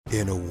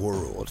In a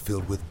world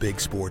filled with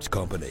big sports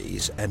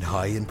companies and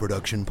high-end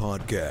production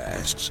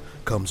podcasts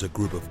comes a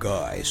group of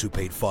guys who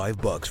paid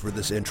 $5 for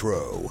this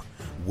intro.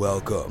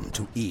 Welcome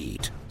to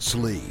Eat,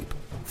 Sleep,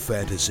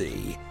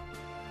 Fantasy.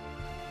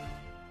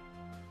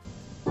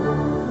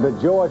 The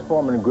George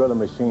Foreman grilling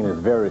machine is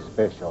very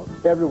special.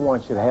 Everyone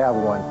should have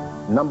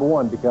one. Number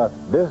one, because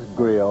this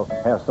grill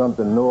has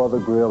something no other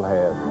grill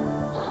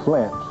has.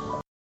 Flints.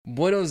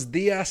 Buenos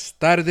dias,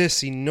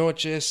 tardes y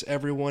noches,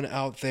 everyone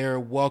out there.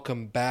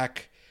 Welcome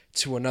back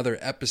to another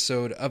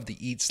episode of the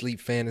Eat, Sleep,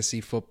 Fantasy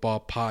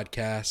Football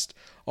podcast,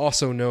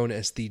 also known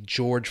as the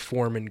George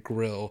Foreman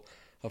Grill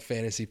of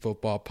Fantasy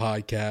Football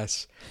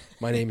podcasts.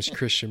 My name is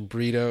Christian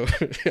Brito.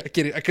 I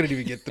couldn't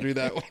even get through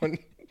that one.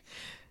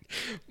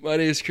 My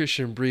name is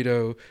Christian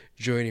Brito.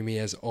 Joining me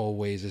as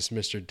always is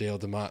Mr. Dale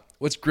DeMott.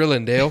 What's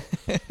grilling, Dale?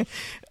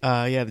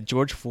 The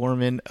George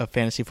Foreman of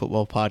Fantasy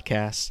Football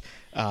podcast.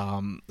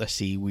 Let's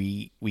see,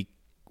 we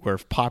were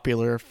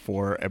popular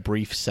for a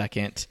brief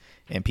second,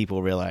 and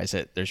people realized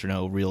that there's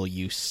no real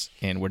use,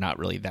 and we're not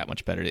really that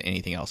much better than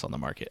anything else on the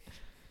market.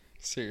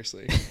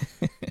 Seriously.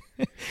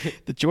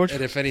 The George,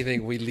 and if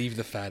anything, we leave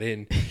the fat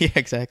in. Yeah,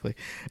 exactly.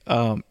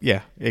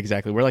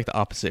 Exactly. We're like the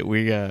opposite.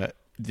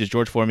 The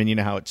George Foreman, you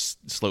know how it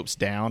slopes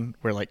down?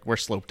 We're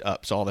sloped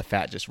up, so all the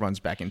fat just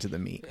runs back into the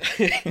meat.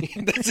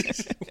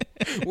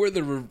 We're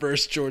the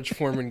reverse George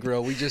Foreman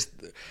grill. We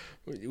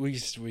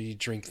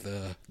drink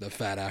the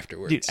fat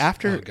afterwards. Dude,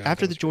 after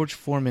the George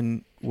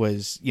Foreman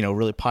was,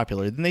 really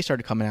popular, then they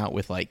started coming out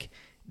with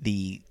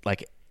the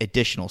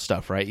additional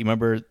stuff, right? You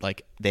remember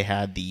they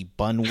had the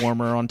bun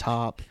warmer on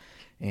top,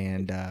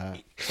 and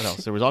what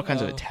else? There was all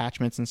kinds of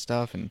attachments and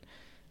stuff, and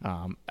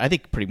I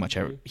think pretty much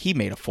he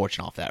made a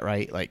fortune off that,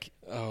 right?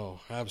 Oh,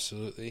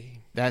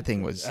 absolutely. That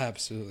thing was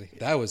absolutely,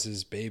 that was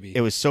his baby.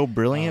 It was so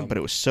brilliant, but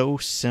it was so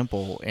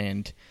simple.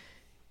 And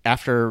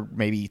after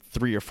maybe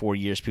 3 or 4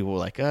 years, people were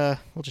like,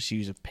 we'll just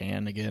use a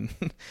pan again.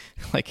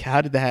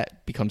 How did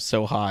that become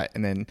so hot?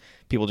 And then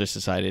people just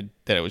decided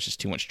that it was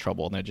just too much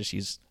trouble, and they just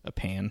use a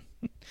pan.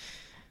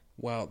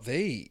 Wow,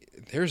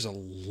 there's a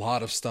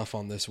lot of stuff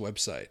on this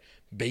website.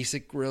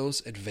 Basic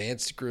grills,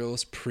 advanced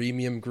grills,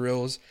 premium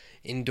grills,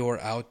 indoor,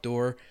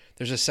 outdoor.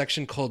 There's a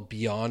section called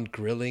Beyond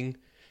Grilling,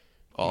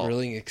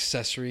 grilling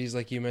accessories,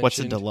 like you mentioned. What's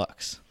a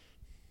deluxe?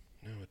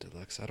 No, a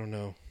deluxe, I don't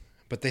know.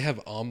 But they have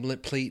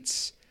omelet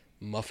plates,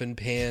 muffin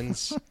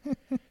pans,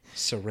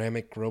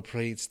 ceramic grill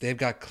plates. They've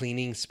got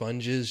cleaning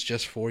sponges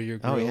just for your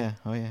grill.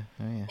 Oh,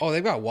 yeah. Oh,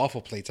 they've got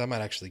waffle plates. I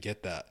might actually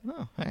get that.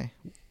 Oh, hey.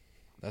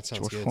 That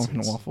sounds George good.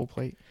 Foreman waffle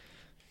plate.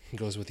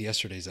 Goes with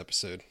yesterday's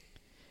episode.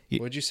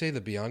 What did you say? The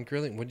Beyond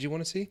Grilling? What did you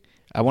want to see?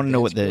 I want to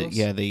know what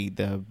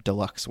the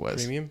deluxe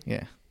was. Premium?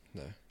 Yeah.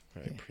 No.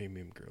 All right,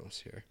 premium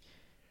grills here.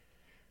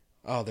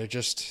 Oh, they're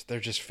just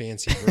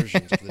fancy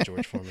versions of the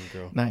George Foreman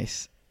grill.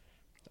 Nice.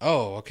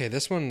 Oh, okay.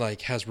 This one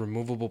has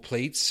removable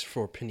plates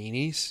for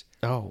paninis.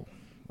 Oh,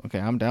 okay.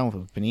 I'm down with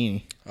a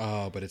panini.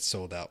 Oh, but it's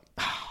sold out.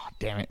 Oh,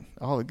 damn it!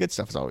 All the good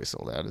stuff is always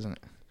sold out, isn't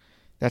it?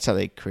 That's how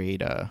they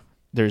create.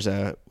 There's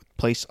a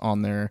place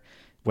on their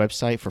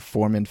website for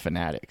Foreman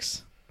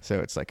fanatics. So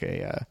it's like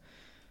a.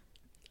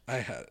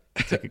 I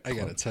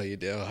gotta tell you,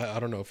 Dale. I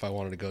don't know if I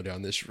wanted to go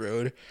down this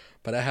road,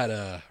 but I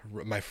had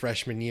my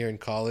freshman year in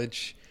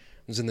college.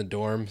 I was in the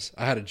dorms.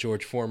 I had a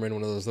George Foreman,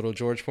 one of those little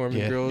George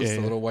Foreman grills,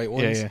 the little white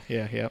ones.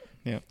 Yeah.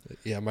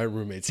 Yeah, my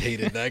roommates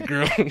hated that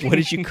grill. What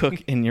did you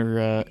cook in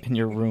your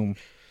room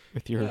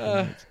with your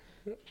roommates?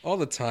 All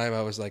the time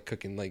I was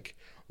cooking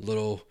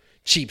little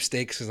cheap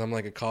steaks because I'm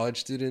a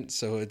college student,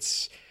 so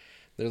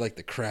they're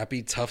the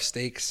crappy tough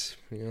steaks,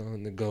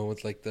 and they go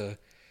with the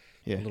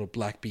little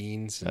black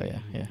beans.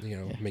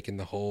 And, making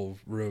the whole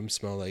room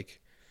smell like.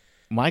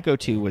 My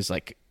go-to was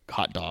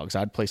hot dogs.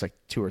 I'd place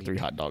 2 or 3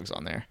 hot dogs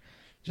on there.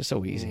 Just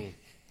so easy.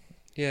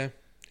 Yeah.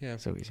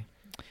 So easy.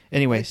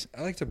 Anyways.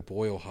 I like to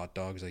boil hot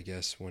dogs, I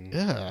guess, when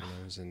I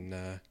was in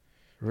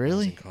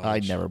Really?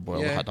 college. I never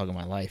boiled a hot dog in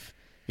my life.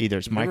 Either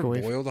it's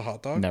microwave. Never boiled a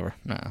hot dog? Never.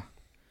 No.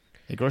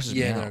 It grosses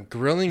me out. Yeah,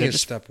 grilling They're is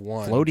just step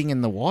one. Floating in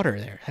the water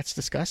there. That's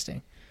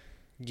disgusting.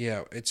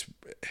 Yeah, it's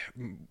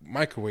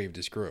microwaved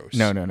is gross.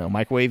 No.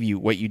 Microwave,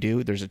 what you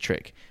do, there's a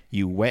trick.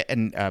 You wet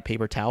a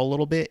paper towel a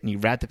little bit, and you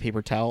wrap the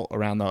paper towel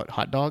around the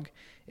hot dog,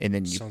 and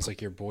then you... Sounds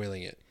like you're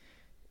boiling it.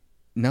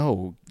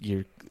 No,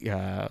 you're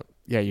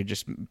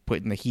just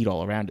putting the heat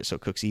all around it so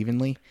it cooks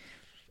evenly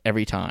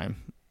every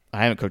time.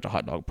 I haven't cooked a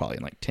hot dog probably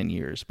in 10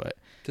 years, but...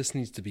 This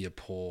needs to be a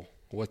poll.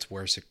 What's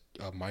worse,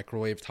 a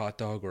microwaved hot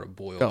dog or a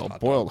boiled hot dog?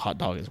 Boiled hot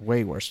dog is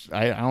way worse.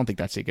 I don't think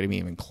that's going to be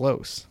even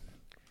close.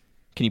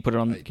 Can you put it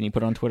on? Can you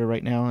put it on Twitter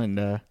right now, and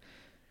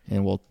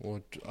we'll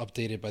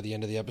update it by the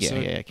end of the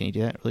episode? Yeah. Can you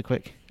do that really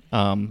quick?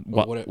 How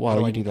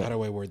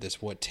do I word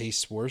this? What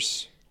tastes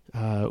worse?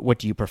 What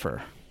do you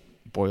prefer,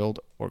 boiled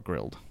or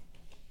grilled?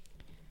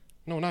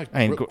 No, not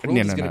grilled.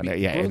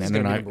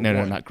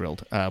 No, not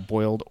grilled.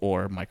 Boiled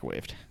or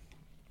microwaved.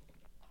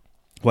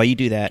 While you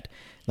do that,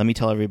 let me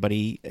tell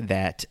everybody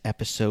that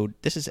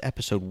this is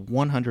episode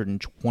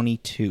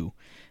 122.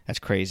 That's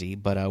crazy.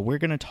 But we're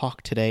going to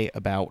talk today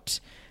about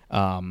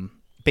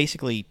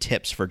basically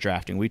tips for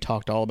drafting. We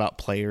talked all about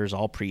players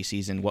all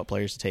preseason, what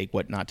players to take,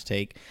 what not to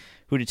take,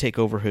 who to take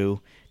over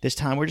who. This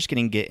time we're just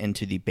going to get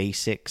into the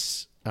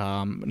basics,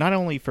 not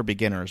only for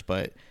beginners,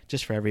 but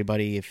just for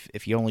everybody.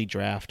 If you only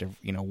draft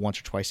once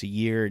or twice a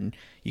year and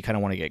you kind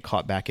of want to get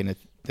caught back into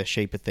the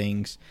shape of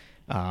things,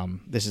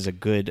 this is a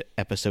good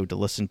episode to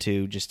listen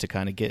to just to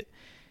kind of get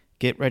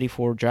ready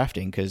for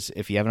drafting, because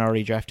if you haven't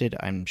already drafted,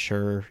 I'm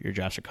sure your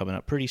drafts are coming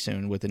up pretty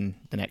soon, within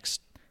the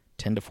next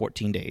 10 to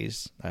 14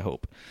 days, I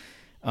hope.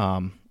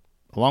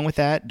 Along with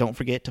that, don't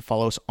forget to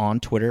follow us on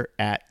Twitter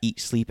at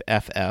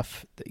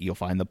EatSleepFF. You'll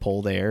find the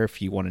poll there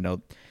if you want to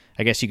know.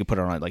 I guess you could put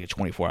it on like a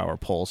 24-hour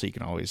poll, so you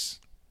can always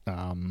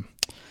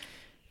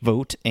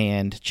vote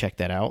and check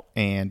that out.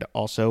 And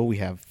also, we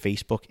have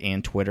Facebook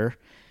and Twitter.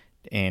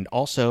 And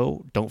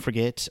also, don't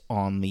forget,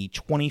 on the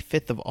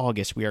 25th of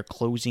August, we are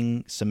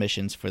closing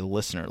submissions for the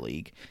Listener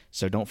League.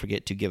 So don't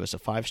forget to give us a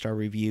 5-star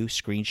review,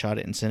 screenshot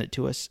it, and send it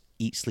to us,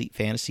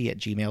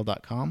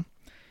 eatsleepfantasy@gmail.com.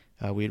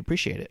 We'd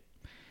appreciate it.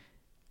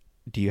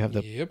 Do you have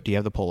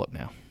the poll up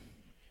now?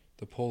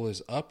 The poll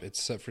is up.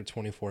 It's set for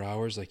 24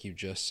 hours, like you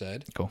just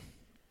said. Cool.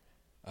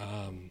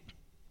 Did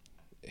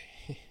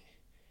you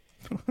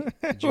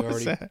What was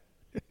already? that?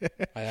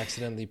 I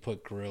accidentally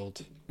put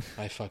grilled.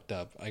 I fucked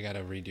up. I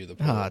gotta redo the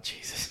poll. Oh,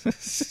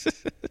 Jesus.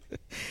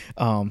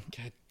 God,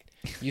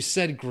 you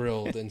said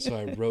grilled, and so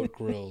I wrote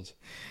grilled.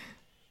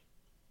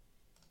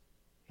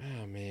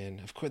 Oh man,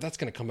 of course that's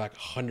gonna come back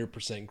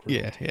 100%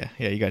 grilled. Yeah.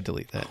 You gotta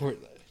delete that.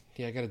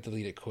 Yeah, I gotta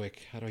delete it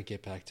quick. How do I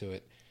get back to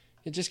it?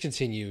 Just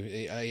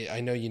continue. I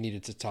know you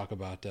needed to talk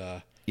about.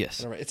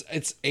 Yes.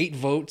 It's 8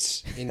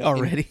 votes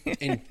Already.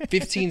 In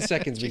 15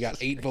 seconds. We got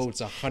 8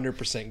 votes,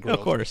 100% grilled.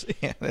 Of course.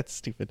 Yeah, that's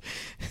stupid.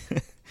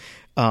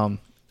 All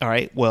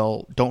right.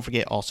 Well, don't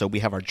forget also, we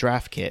have our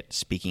draft kit.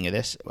 Speaking of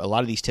this, a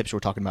lot of these tips we're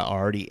talking about are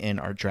already in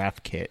our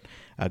draft kit.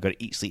 Go to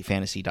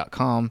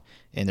eatsleepfantasy.com,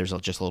 and there's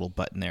just a little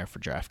button there for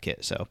draft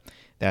kit. So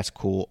that's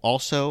cool.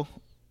 Also,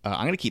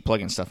 I'm going to keep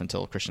plugging stuff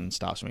until Christian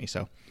stops me.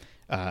 So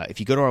if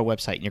you go to our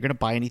website and you're going to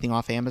buy anything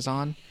off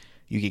Amazon,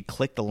 you can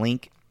click the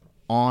link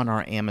on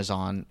our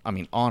on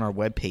our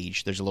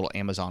webpage. There's a little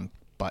Amazon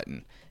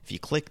button. If you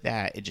click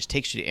that, it just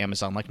takes you to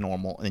Amazon like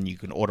normal, and then you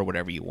can order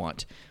whatever you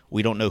want.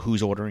 We don't know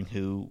who's ordering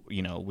who,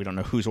 we don't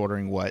know who's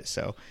ordering what.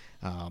 So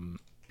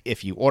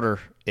if you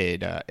order,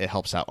 it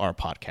helps out our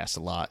podcast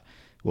a lot.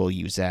 We'll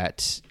use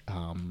that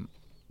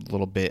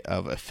little bit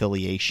of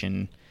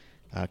affiliation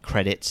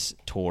credits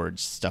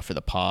towards stuff for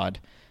the pod.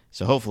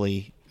 So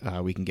hopefully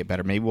we can get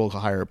better. Maybe we'll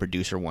hire a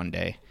producer one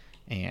day,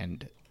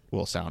 and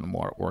we'll sound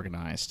more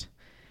organized.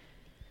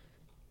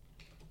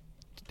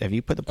 Have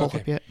you put the poll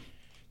up yet?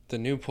 The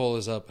new poll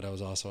is up, but I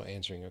was also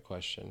answering a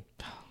question.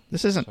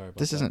 This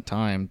isn't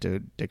time to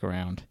dig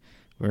around.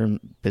 We're in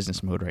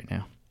business mode right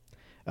now.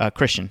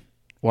 Christian,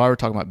 while we're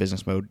talking about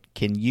business mode,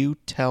 can you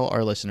tell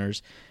our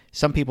listeners,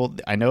 some people,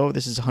 I know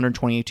this is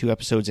 122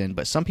 episodes in,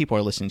 but some people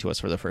are listening to us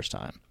for the first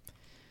time.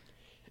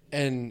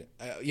 And,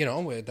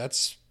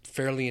 that's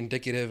fairly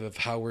indicative of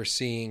how we're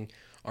seeing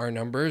our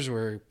numbers.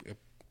 We're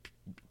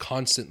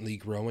constantly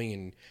growing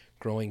and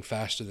growing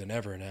faster than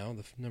ever now.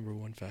 The number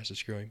one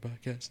fastest growing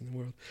podcast in the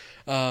world.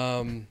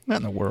 Not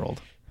in the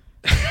world.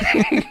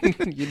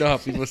 You know how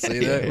people say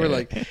that? We're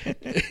like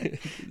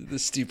the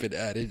stupid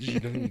adage, you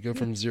go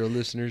from 0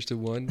 listeners to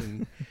 1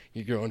 and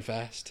you're growing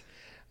fast.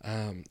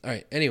 All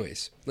right.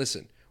 Anyways,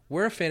 listen,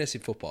 we're a fantasy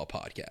football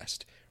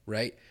podcast,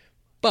 right?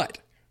 But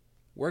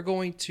we're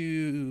going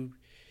to,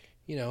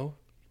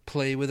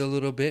 play with a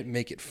little bit,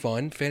 make it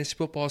fun. Fantasy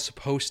football is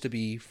supposed to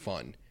be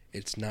fun.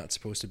 It's not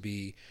supposed to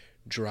be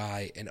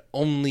dry and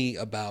only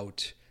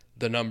about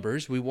the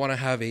numbers. We want to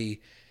have I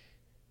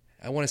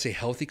want to say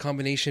healthy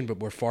combination, but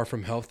we're far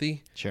from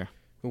healthy. Sure.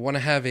 We want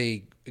to have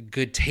a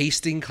good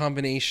tasting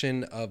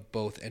combination of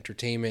both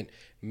entertainment,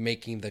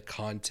 making the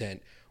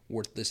content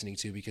worth listening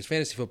to, because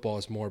fantasy football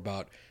is more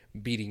about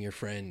beating your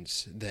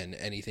friends than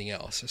anything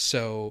else.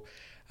 So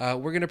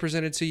we're going to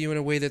present it to you in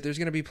a way that there's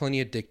going to be plenty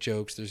of dick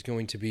jokes. There's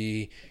going to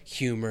be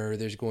humor.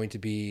 There's going to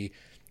be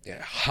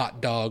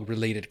hot dog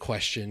related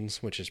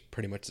questions, which is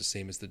pretty much the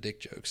same as the dick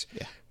jokes.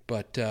 Yeah.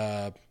 But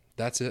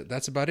that's it.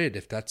 That's about it.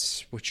 If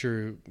that's what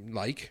you're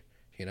like,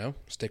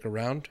 stick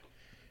around.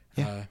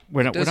 Yeah.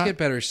 It does get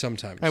better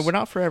sometimes. We're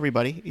not for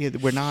everybody.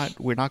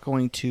 We're not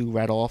going to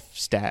rattle off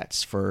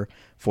stats for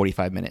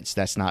 45 minutes.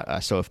 That's not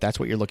us. So if that's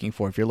what you're looking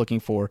for, if you're looking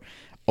for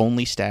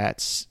only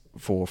stats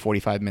for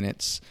 45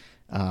 minutes,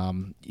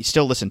 you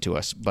still listen to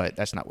us, but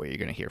that's not what you're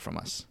going to hear from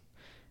us.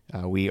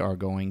 We are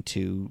going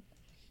to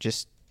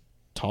just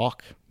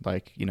talk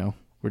like,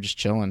 we're just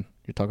chilling.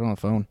 You're talking on the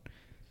phone.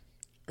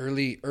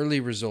 Early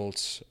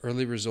results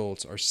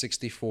are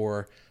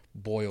 64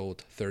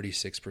 boiled,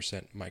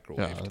 36%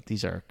 microwaved.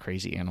 These are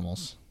crazy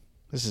animals.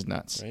 This is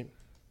nuts. Right?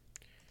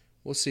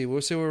 We'll see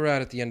where we're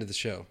at the end of the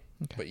show.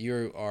 Okay. But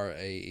you are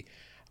a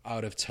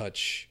out of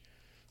touch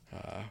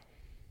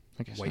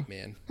white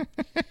man.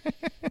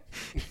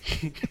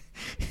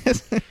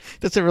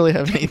 Doesn't really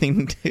have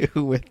anything to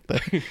do with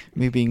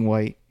me being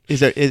white.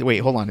 Wait,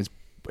 hold on.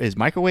 Is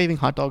microwaving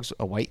hot dogs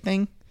a white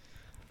thing?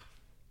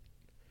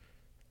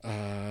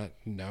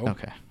 No.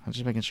 Okay, I'm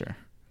just making sure.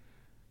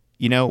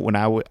 You know, when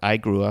I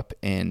grew up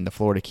in the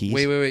Florida Keys.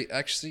 Wait.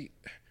 Actually,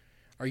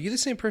 are you the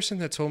same person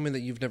that told me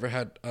that you've never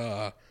had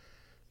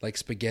like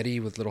spaghetti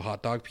with little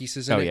hot dog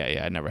pieces in it? Oh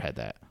yeah, I never had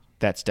that.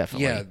 That's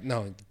definitely. Yeah,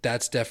 no,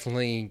 that's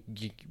definitely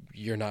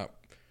you're not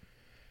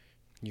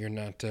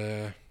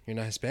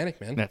Hispanic,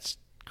 man. That's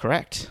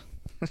correct.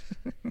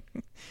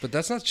 But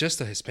that's not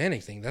just a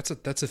Hispanic thing. That's a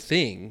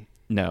thing.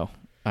 No,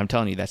 I'm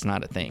telling you, that's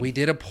not a thing. We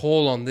did a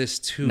poll on this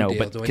too. No, Dale.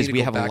 but Do I because need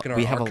to go back in our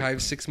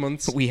archives 6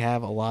 months? We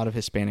have a lot of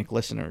Hispanic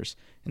listeners,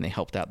 and they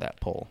helped out that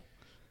poll.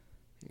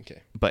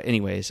 Okay. But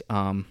anyways,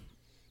 love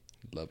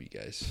you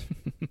guys.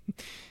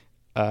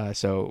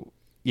 So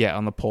yeah,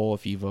 on the poll,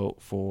 if you vote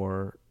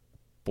for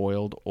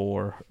boiled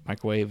or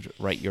microwaved,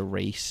 write your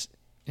race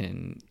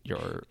and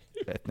your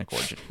ethnic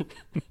origin.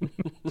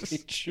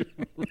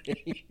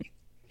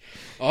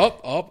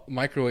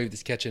 Microwave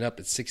is catching up.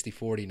 It's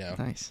 60-40 now.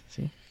 Nice.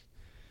 See?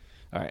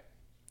 All right.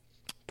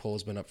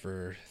 Poll's been up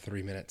for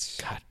 3 minutes.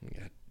 God.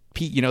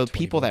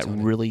 People that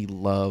really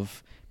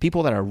love,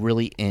 people that are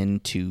really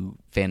into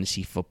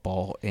fantasy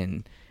football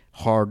and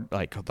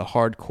the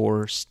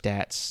hardcore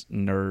stats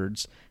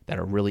nerds that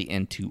are really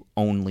into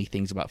only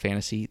things about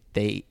fantasy,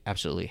 they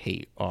absolutely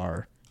hate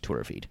our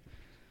Twitter feed.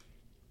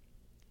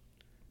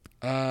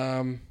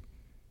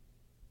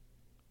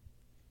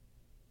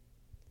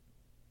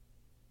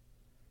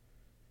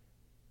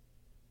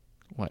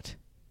 What?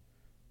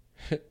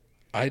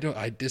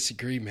 I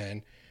disagree,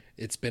 man.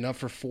 It's been up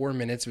for 4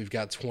 minutes. We've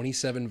got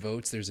 27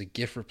 votes. There's a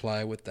GIF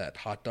reply with that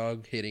hot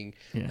dog hitting,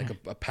 like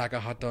a pack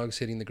of hot dogs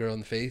hitting the girl in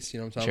the face. You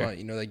know what I'm talking about?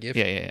 You know that GIF?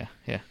 Yeah.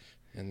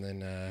 And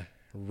then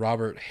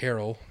Robert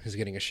Harrell is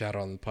getting a shout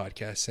out on the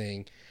podcast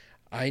saying,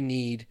 I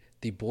need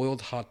the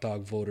boiled hot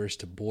dog voters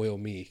to boil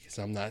me because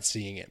I'm not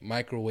seeing it.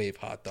 Microwave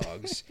hot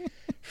dogs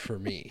for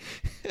me.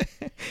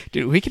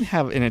 Dude, we can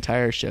have an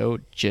entire show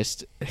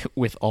just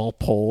with all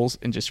polls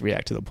and just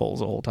react to the polls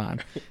the whole time.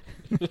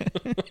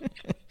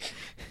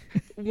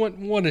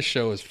 One a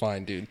show is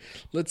fine, dude.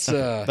 Let's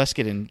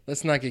get in.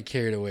 Let's not get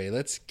carried away.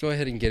 Let's go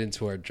ahead and get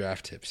into our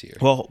draft tips here.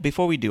 Well,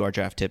 before we do our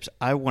draft tips,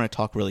 I want to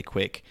talk really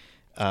quick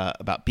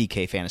about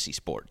BK Fantasy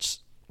Sports.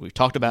 We've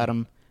talked about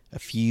them a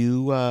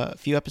few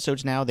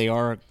episodes now. They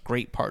are a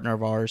great partner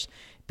of ours.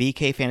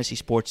 BK Fantasy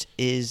Sports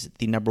is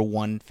the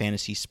 #1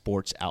 fantasy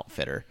sports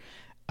outfitter.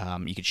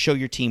 You can show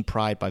your team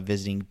pride by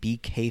visiting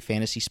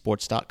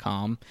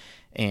bkfantasysports.com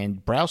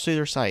and browse through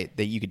their site.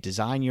 That you could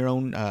design your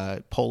own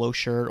polo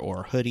shirt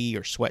or hoodie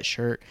or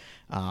sweatshirt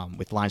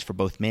with lines for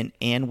both men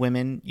and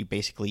women. You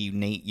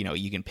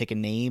can pick a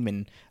name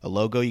and a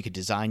logo. You could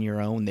design your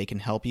own. They can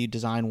help you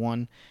design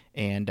one.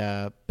 And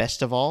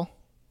best of all,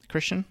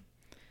 Christian,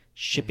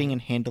 shipping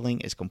and handling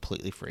is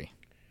completely free.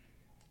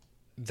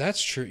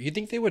 That's true. You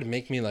think they would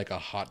make me like a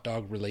hot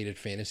dog related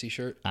fantasy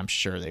shirt? I'm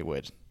sure they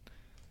would.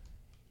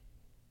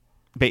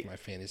 My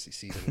fantasy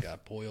season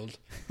got boiled.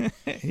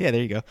 Yeah,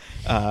 there you go.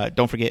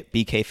 Don't forget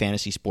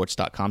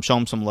bkfantasysports.com. Show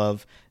them some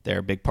love. They're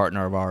a big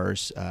partner of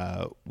ours.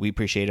 We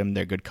appreciate them.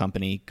 They're good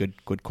company,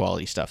 good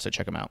quality stuff, so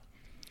check them out.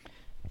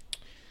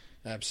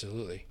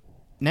 Absolutely.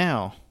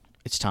 Now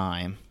it's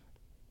time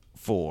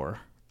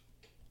for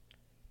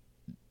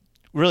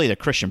really the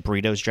Christian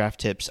Burritos draft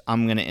tips.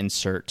 I'm going to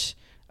insert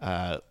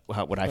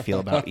what I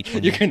feel about each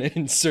one. You're going to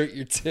insert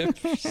your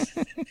tips?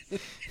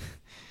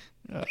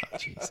 Oh,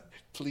 jeez.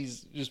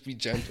 Please just be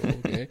gentle,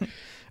 okay?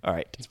 All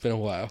right. It's been a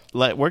while.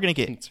 We're gonna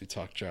get since we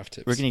talked draft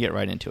tips. We're gonna get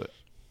right into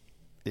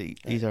it.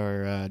 These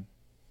are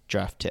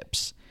draft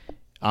tips.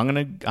 I'm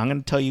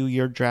gonna tell you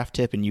your draft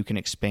tip, and you can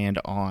expand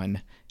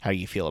on how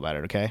you feel about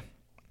it. Okay.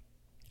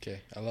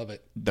 Okay, I love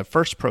it. The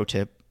first pro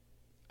tip,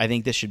 I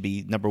think this should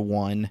be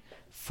 #1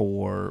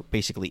 for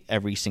basically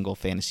every single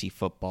fantasy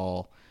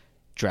football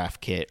draft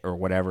kit or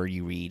whatever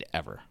you read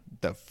ever.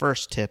 The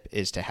first tip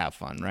is to have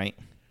fun, right?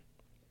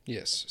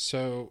 Yes.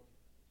 So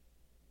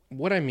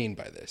what I mean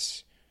by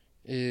this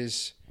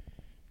is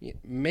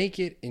make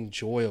it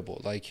enjoyable.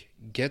 Like,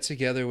 get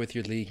together with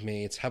your league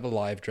mates, have a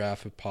live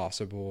draft if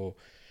possible,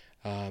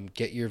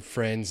 get your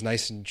friends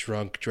nice and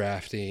drunk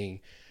drafting.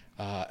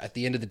 At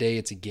the end of the day,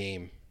 it's a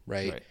game,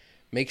 right?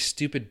 Make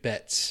stupid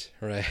bets,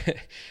 right?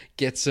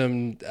 Get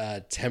some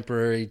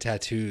temporary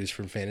tattoos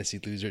from Fantasy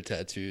Loser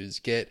Tattoos.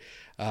 Get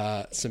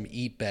some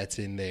eat bets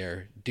in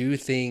there. Do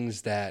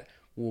things that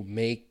will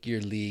make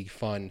your league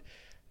fun.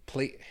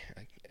 Play.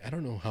 I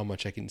don't know how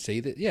much I can say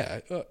that. Yeah,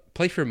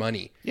 play for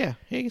money. Yeah,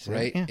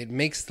 right. Yeah. It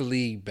makes the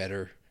league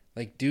better.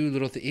 Like, do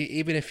little things.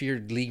 Even if your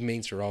league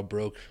mates are all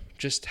broke,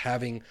 just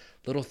having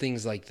little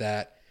things like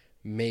that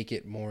make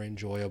it more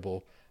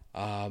enjoyable.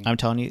 I'm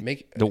telling you,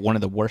 one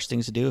of the worst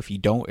things to do if you're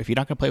not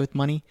going to play with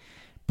money,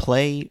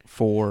 play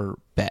for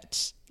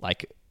bets.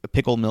 Like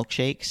pickle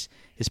milkshakes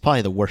is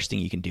probably the worst thing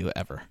you can do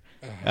ever.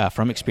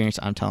 From experience,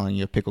 I'm telling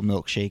you, a pickle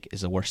milkshake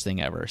is the worst thing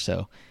ever.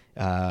 So,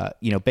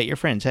 bet your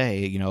friends.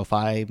 Hey, if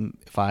I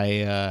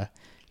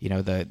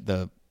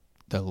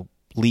the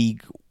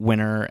league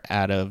winner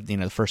out of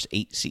the first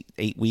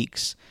 8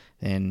 weeks,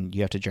 then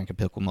you have to drink a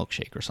pickle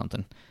milkshake or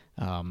something.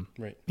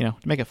 Right. To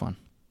make it fun.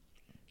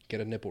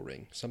 get a nipple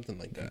ring, something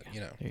like that.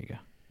 There you go.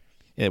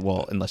 Yeah,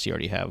 well, unless you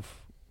already have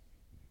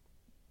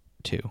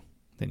 2,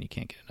 then you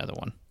can't get another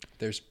one.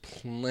 There's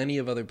plenty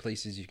of other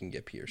places you can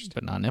get pierced,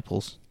 but not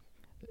nipples.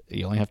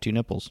 You only have 2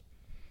 nipples.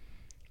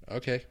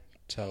 Okay,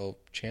 tell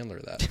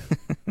Chandler that.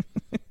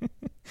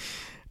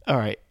 All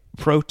right.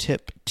 Pro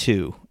tip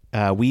 2.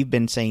 We've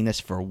been saying this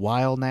for a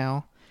while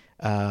now,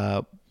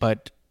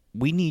 but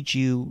we need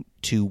you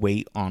to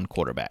wait on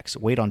quarterbacks.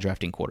 Wait on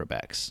drafting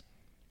quarterbacks.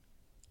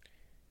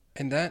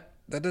 And that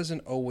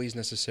doesn't always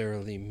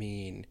necessarily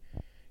mean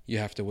you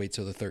have to wait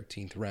till the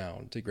 13th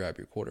round to grab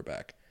your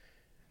quarterback.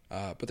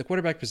 But the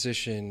quarterback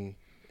position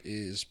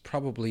is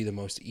probably the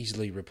most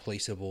easily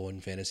replaceable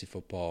in fantasy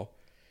football.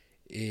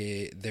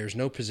 There's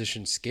no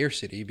position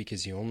scarcity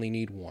because you only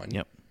need one.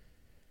 Yep.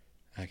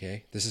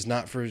 Okay, this is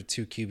not for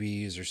 2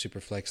 QBs or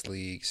super flex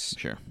leagues.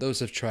 Sure.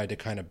 Those have tried to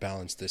kind of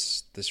balance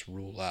this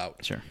rule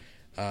out. Sure.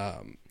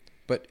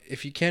 But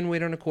if you can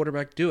wait on a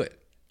quarterback, do it.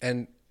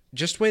 And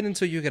just wait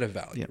until you get a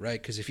value,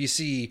 right? Because if you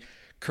see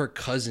Kirk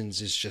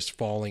Cousins is just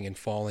falling,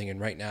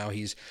 and right now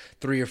he's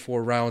 3 or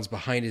 4 rounds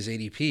behind his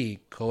ADP,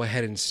 go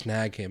ahead and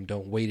snag him.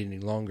 Don't wait any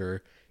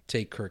longer.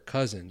 Take Kirk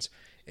Cousins.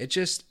 It's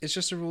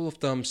just a rule of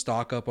thumb.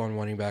 Stock up on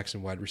running backs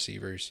and wide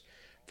receivers.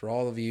 For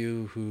all of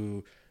you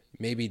who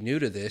may be new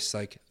to this,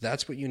 like,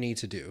 that's what you need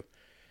to do.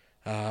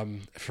 I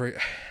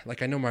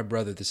know my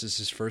brother, this is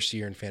his first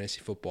year in fantasy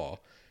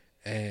football,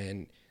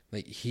 and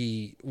like,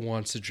 he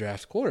wants to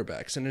draft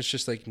quarterbacks, and it's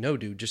just like, no,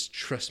 dude, just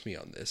trust me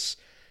on this.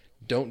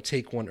 Don't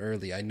take one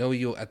early. I know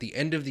you'll, at the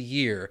end of the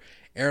year,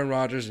 Aaron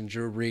Rodgers and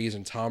Drew Brees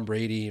and Tom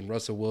Brady and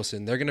Russell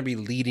Wilson, they're going to be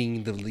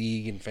leading the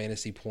league in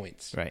fantasy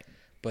points. Right.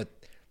 But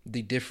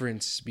the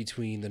difference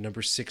between the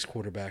number 6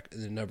 quarterback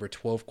and the number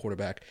 12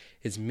 quarterback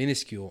is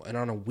minuscule. And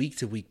on a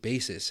week-to-week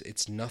basis,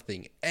 it's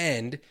nothing.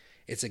 And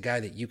it's a guy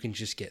that you can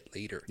just get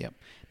later. Yep.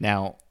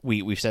 Now,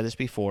 we've said this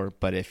before,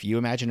 but if you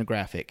imagine a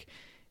graphic,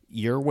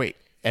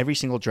 every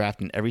single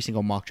draft and every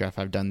single mock draft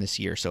I've done this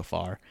year so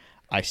far,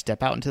 I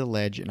step out into the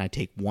ledge and I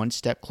take one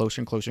step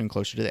closer and closer and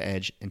closer to the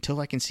edge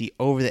until I can see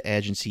over the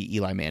edge and see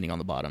Eli Manning on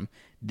the bottom.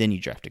 Then you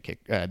draft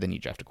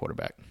a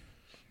quarterback.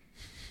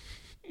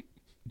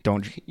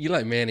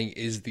 Eli Manning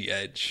is the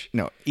edge.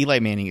 No, Eli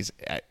Manning is.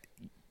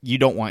 You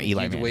don't want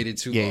Eli Manning. You waited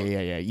too long.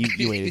 Yeah.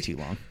 You waited too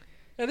long.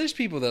 Now, there's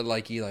people that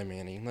like Eli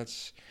Manning.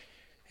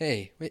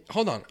 Wait,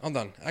 hold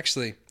on.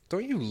 Actually,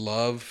 don't you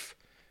love,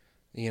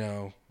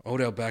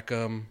 Odell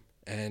Beckham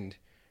and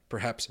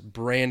perhaps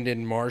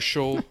Brandon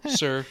Marshall,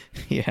 sir?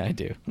 Yeah, I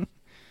do.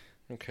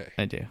 Okay.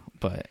 I do.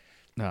 But,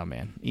 oh,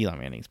 man, Eli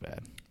Manning's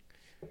bad.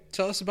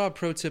 Tell us about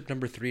pro tip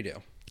number 3,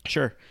 Dale.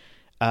 Sure.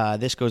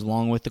 This goes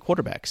along with the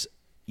quarterbacks.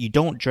 You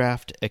don't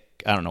draft I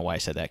don't know why I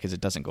said that, because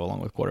it doesn't go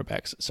along with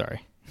quarterbacks.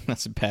 Sorry.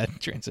 That's a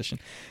bad transition.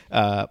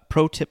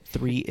 Pro tip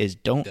 3 is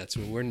don't... That's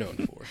what we're known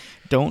for.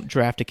 Don't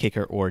draft a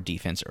kicker or a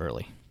defense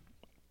early.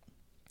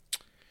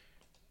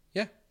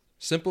 Yeah.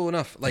 Simple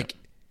enough.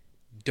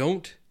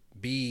 Don't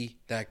be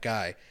that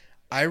guy.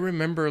 I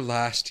remember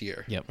last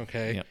year,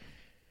 okay,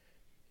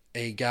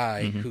 a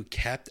guy who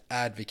kept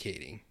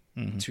advocating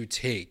to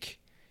take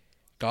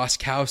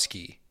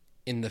Gostkowski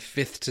in the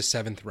 5th to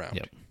 7th round.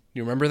 Yep.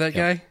 You remember that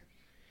guy?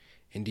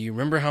 And do you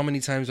remember how many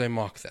times I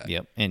mocked that?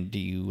 Yep. And do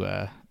you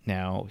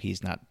now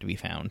he's not to be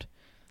found.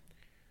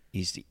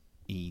 He's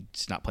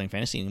not playing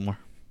fantasy anymore.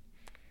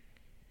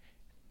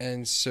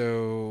 And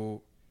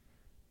so,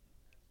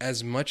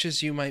 as much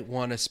as you might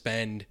want to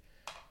spend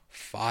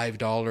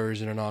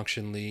 $5 in an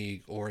auction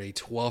league or a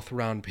 12th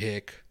round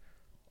pick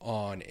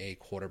on a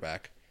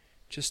quarterback,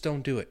 just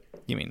don't do it.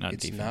 You mean not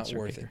it's defense? Not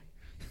worth it.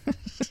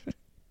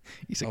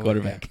 He's a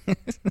quarterback. Yeah.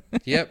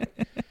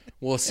 Yep.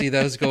 We'll see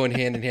those going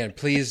hand in hand.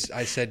 Please,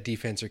 I said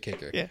defense or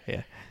kicker. Yeah.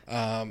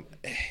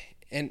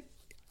 And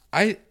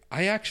I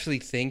actually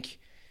think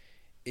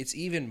it's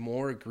even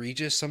more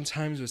egregious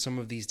sometimes with some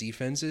of these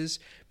defenses,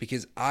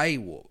 because I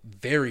will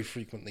very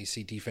frequently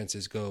see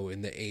defenses go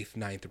in the 8th,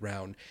 9th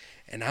round,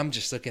 and I'm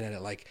just looking at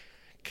it like,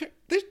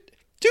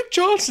 Duke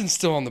Johnson's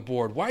still on the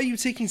board. Why are you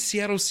taking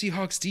Seattle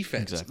Seahawks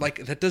defense? Exactly.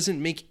 Like, that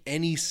doesn't make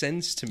any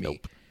sense to me.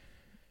 Nope.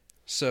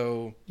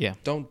 So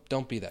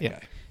don't be that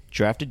guy.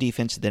 Draft a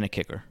defense, then a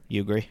kicker.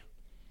 You agree?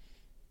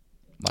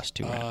 Last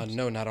 2 rounds.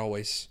 No, not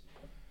always.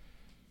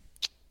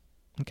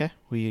 Okay,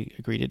 we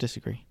agree to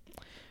disagree.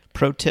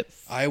 Pro tip.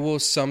 I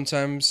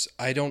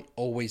don't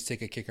always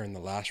take a kicker in the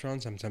last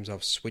round. Sometimes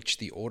I'll switch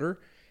the order.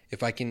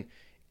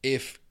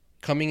 If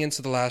coming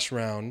into the last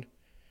round,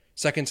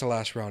 second to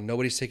last round,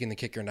 nobody's taking the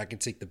kicker and I can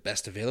take the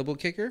best available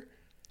kicker,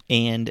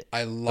 and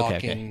I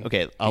lock in.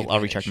 Okay, I'll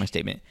retract my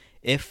statement.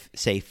 If,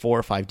 say, 4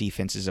 or 5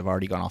 defenses have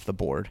already gone off the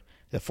board,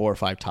 the 4 or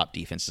 5 top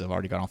defenses have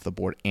already gone off the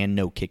board, and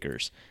no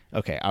kickers,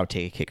 okay, I would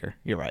take a kicker.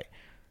 You're right.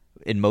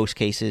 In most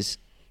cases,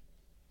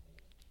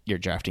 you're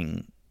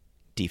drafting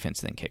defense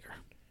then kicker.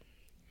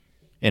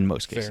 In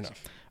most cases. Fair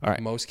enough. All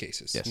right. Most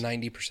cases. Yes.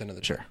 90% of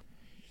the time. Sure.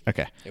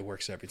 Okay. It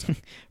works every time.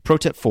 Pro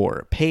tip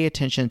 4, pay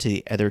attention to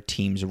the other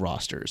team's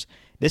rosters.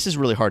 This is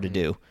really hard to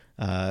do.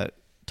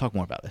 Talk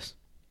more about this.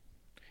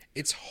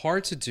 It's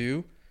hard to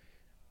do,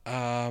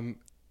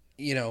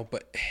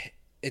 but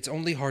it's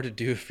only hard to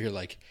do if you're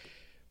like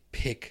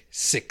pick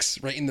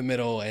 6 right in the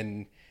middle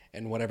and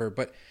whatever.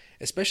 But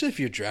especially if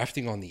you're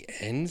drafting on the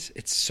ends,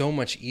 it's so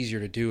much easier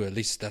to do. At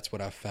least that's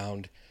what I've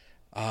found.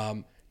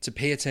 To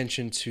pay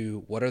attention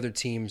to what other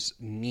teams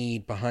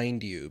need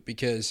behind you,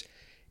 because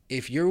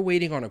if you're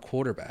waiting on a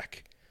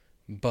quarterback,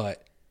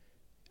 but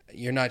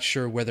you're not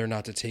sure whether or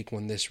not to take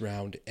one this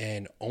round,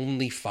 and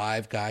only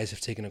 5 guys have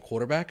taken a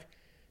quarterback,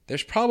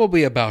 there's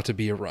probably about to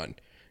be a run.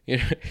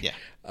 Yeah.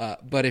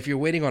 But if you're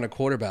waiting on a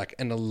quarterback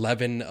and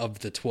 11 of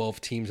the 12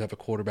 teams have a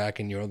quarterback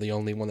and you're the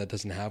only one that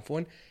doesn't have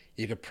one,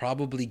 you could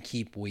probably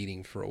keep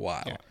waiting for a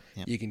while. Yeah.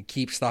 Yep. You can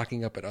keep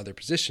stocking up at other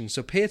positions.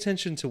 So pay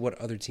attention to what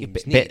other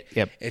teams need.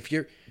 Yep. If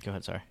you're Go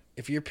ahead, sorry.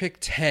 If you're pick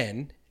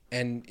 10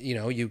 and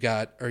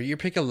you're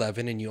pick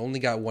 11 and you only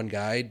got one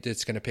guy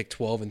that's going to pick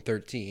 12 and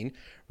 13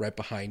 right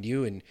behind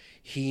you, and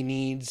he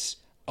needs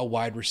a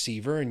wide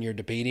receiver, and you're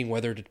debating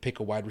whether to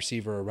pick a wide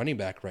receiver or a running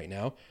back right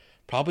now,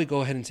 probably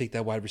go ahead and take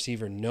that wide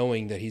receiver,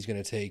 knowing that he's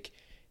going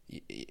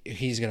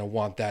to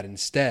want that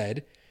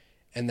instead,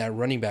 and that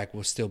running back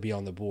will still be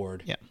on the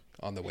board. Yeah.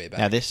 On the way back.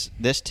 Now, this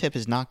tip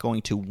is not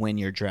going to win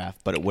your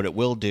draft, but what it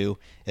will do,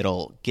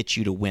 it'll get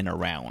you to win a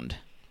round.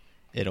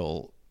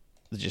 It'll,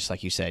 just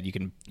like you said, you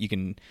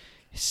can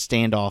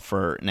stand off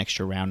for an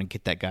extra round and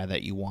get that guy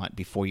that you want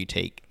before you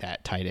take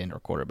that tight end or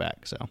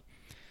quarterback. So,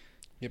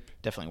 yep,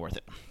 definitely worth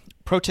it.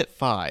 Pro tip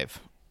 5.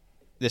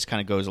 This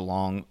kind of goes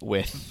along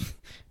with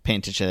paying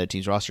attention to other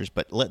teams' rosters,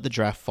 but let the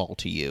draft fall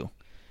to you.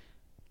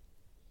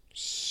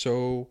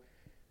 So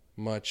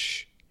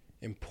much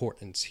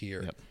importance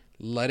here. Yep.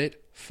 Let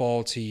it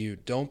fall to you.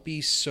 Don't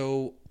be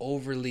so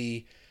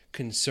overly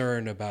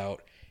concerned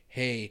about,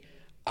 hey,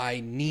 I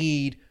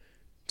need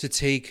to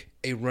take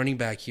a running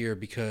back here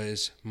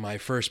because my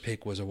first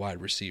pick was a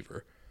wide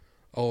receiver.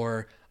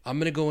 Or I'm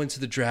going to go into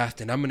the draft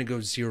and I'm going to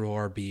go 0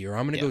 RB, or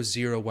I'm going to go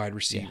 0 wide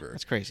receiver. Yeah,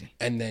 that's crazy.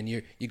 And then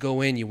you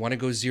go in, you want to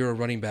go 0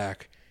 running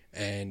back,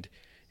 and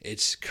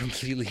it's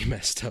completely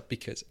messed up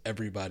because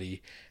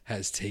everybody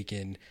has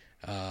taken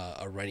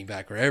a running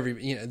back, or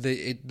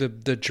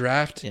the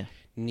draft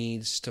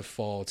needs to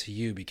fall to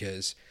you,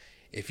 because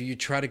if you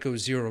try to go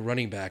 0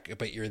 running back,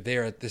 but you're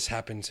there, this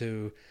happened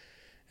to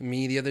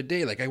me the other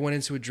day. Like, I went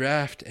into a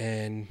draft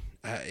and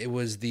it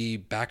was the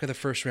back of the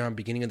first round,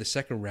 beginning of the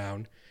second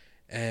round,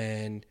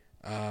 and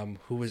I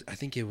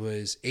think it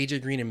was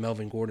AJ Green and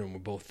Melvin Gordon were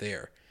both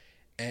there.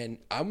 And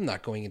I'm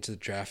not going into the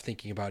draft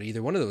thinking about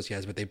either one of those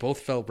guys, but they both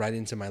fell right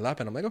into my lap,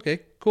 and I'm like, okay,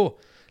 cool.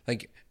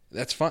 Like,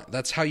 that's fine.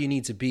 That's how you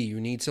need to be.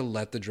 You need to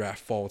let the draft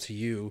fall to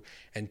you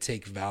and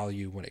take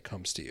value when it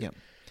comes to you.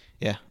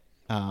 Yeah,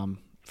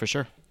 for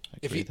sure.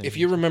 If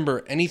you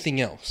remember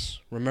anything else,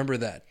 remember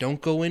that.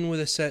 Don't go in with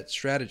a set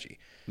strategy.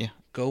 Yeah.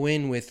 Go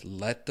in with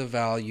let the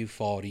value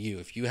fall to you.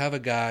 If you have a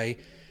guy,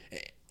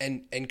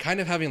 and kind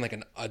of having like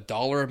a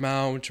dollar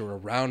amount or a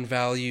round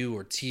value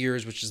or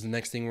tiers, which is the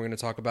next thing we're going to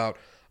talk about,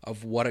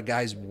 of what a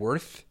guy's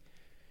worth,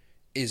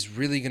 is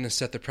really going to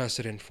set the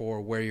precedent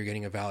for where you're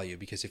getting a value.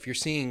 Because if you're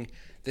seeing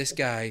this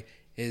guy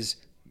is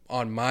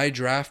on my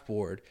draft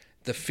board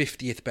the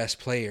 50th best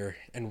player,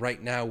 and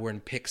right now we're in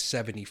pick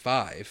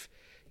 75,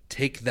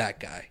 take that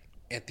guy.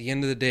 At the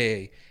end of the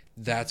day,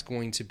 that's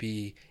going to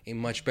be a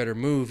much better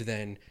move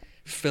than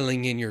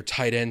filling in your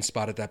tight end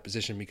spot at that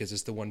position because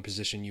it's the one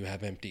position you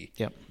have empty.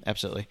 Yep,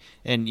 absolutely.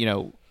 And,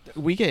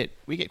 we get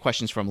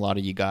questions from a lot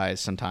of you guys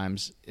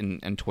sometimes in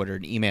Twitter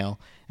and email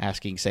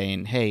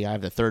saying, hey, I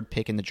have the 3rd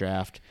pick in the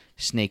draft,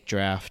 snake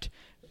draft.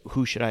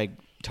 Who should I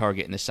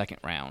target in the 2nd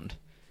round?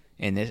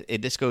 And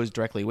this goes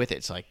directly with it.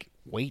 It's like,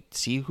 wait,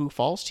 see who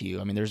falls to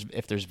you. I mean,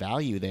 if there's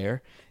value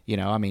there,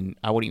 I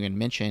wouldn't even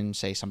mention,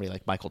 say, somebody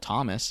like Michael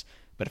Thomas,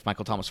 but if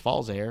Michael Thomas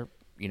falls there,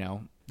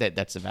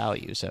 that's the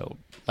value. So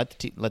let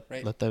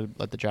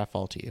the draft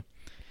fall to you.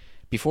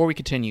 Before we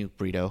continue,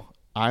 Brito,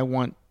 I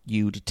want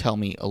you to tell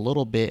me a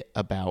little bit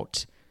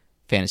about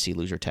Fantasy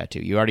Loser Tattoo.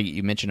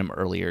 You mentioned them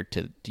earlier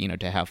to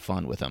have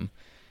fun with them,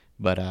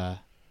 but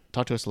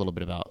talk to us a little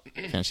bit about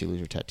Fantasy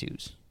Loser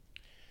Tattoos.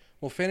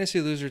 Well, Fantasy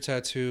Loser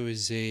Tattoo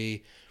is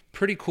a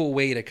pretty cool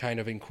way to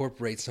kind of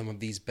incorporate some of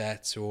these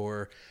bets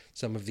or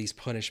some of these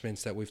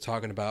punishments that we've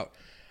talking about.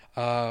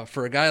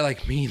 For a guy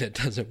like me that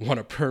doesn't want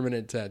a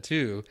permanent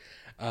tattoo,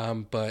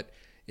 but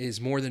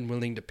is more than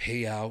willing to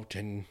pay out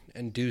and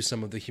do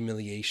some of the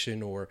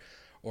humiliation or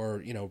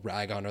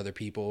rag on other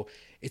people,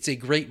 it's a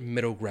great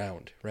middle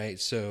ground, right?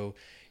 So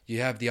you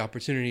have the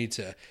opportunity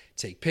to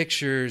take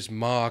pictures,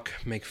 mock,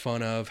 make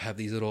fun of, have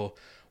these little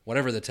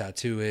whatever the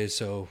tattoo is.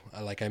 So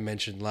like I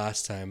mentioned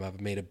last time,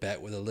 I've made a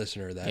bet with a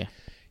listener that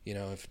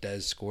if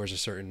Dez scores a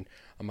certain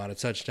amount of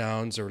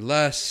touchdowns or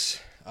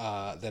less,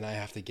 then I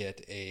have to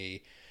get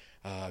a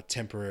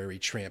temporary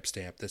tramp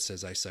stamp that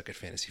says I suck at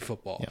fantasy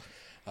football,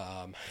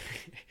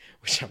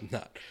 which I'm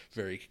not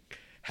very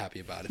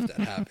happy about if that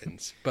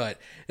happens. But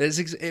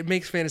it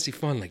makes fantasy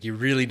fun. Like, you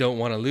really don't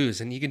want to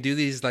lose, and you can do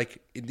these like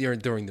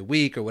during the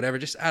week or whatever.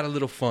 Just add a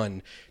little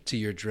fun to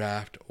your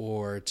draft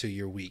or to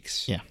your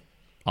weeks. Yeah,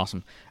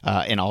 awesome.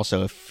 And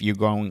also, if you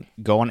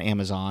go on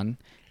Amazon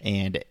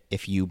And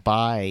if you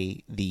buy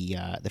the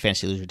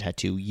Fantasy Loser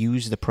tattoo,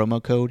 use the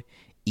promo code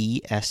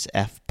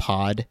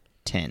ESFPOD10.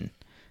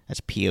 That's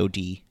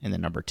POD and the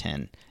number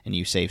 10, and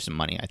you save some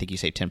money. I think you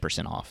save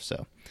 10% off.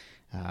 So,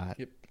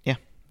 yeah,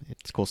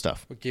 it's cool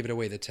stuff. What gave it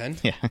away, the 10?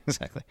 Yeah,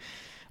 exactly.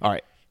 All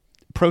right.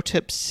 Pro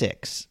tip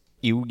 6.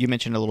 You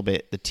mentioned a little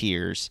bit the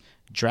tiers.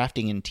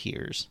 Drafting in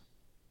tiers.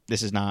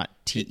 This is not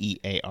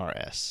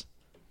TEARS.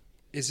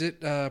 Is it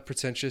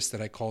pretentious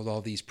that I called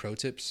all these pro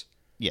tips?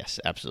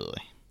 Yes,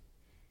 absolutely.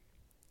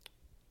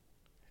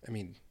 I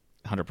mean,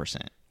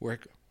 100%. We're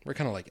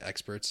kind of like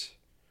experts.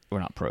 We're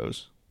not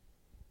pros.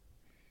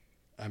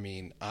 I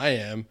mean, I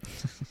am.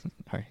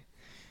 All right.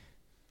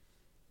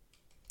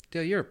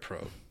 Dale, you're a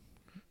pro.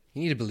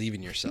 You need to believe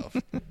in yourself.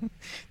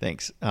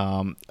 Thanks.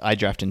 I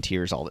draft in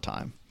tiers all the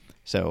time.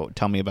 So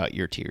tell me about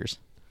your tiers.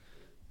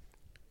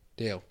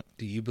 Dale,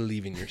 do you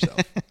believe in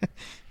yourself?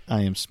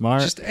 I am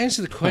smart. Just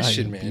answer the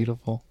question, I am man.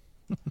 Beautiful.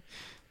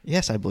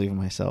 Yes, I believe in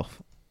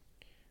myself.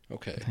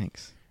 Okay.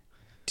 Thanks.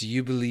 Do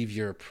you believe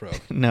you're a pro?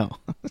 No.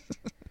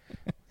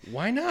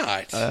 Why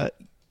not?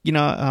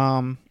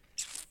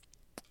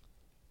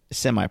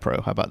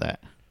 Semi-pro. How about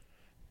that?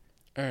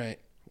 All right.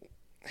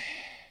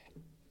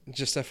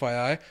 Just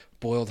FYI,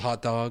 boiled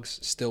hot dogs,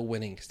 still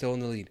winning, still in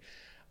the lead.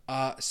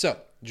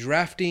 So,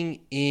 drafting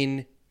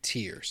in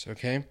tiers,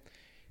 okay?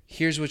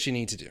 Here's what you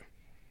need to do.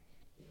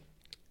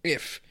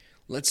 If,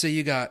 let's say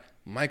you got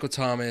Michael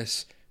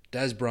Thomas,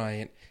 Des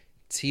Bryant,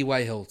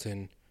 T.Y.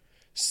 Hilton,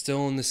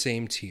 still in the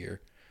same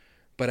tier,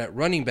 but at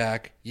running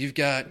back, you've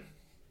got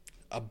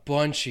a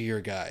bunch of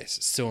your guys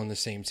still in the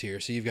same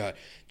tier. So you've got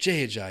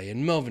Jay Ajayi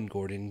and Melvin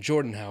Gordon,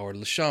 Jordan Howard,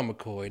 LaShawn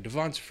McCoy,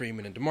 Devonta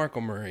Freeman, and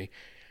DeMarco Murray.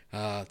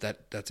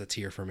 That's a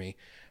tier for me.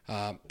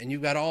 And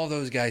you've got all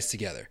those guys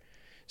together.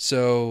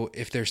 So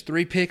if there's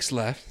 3 picks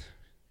left,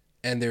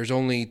 and there's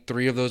only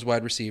 3 of those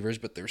wide receivers,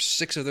 but there's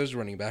 6 of those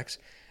running backs,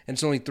 and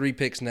it's only 3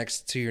 picks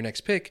next to your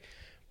next pick,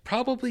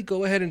 probably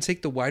go ahead and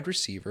take the wide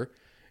receiver,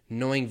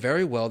 knowing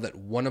very well that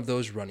one of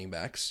those running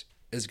backs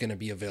is going to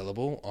be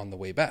available on the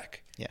way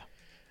back. Yeah.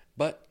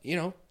 But,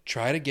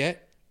 try to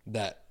get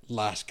that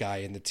last guy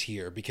in the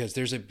tier, because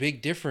there's a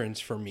big difference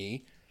for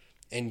me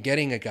in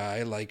getting a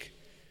guy like,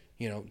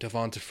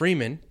 Devonta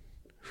Freeman,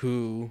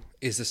 who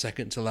is the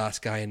second to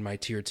last guy in my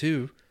tier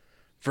 2,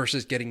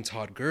 versus getting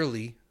Todd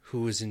Gurley,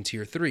 who is in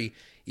tier 3.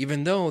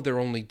 Even though there are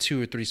only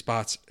 2 or 3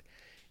 spots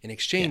in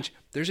exchange,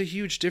 there's a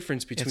huge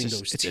difference between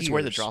those tiers. It's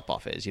where the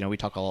drop-off is. We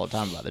talk all the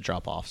time about the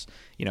drop-offs.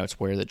 It's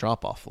where the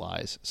drop-off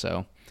lies.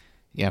 So,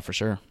 yeah, for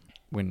sure.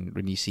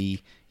 When you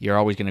see, you're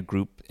always going to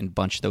group and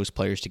bunch those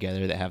players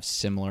together that have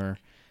similar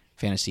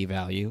fantasy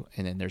value,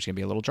 and then there's going to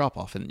be a little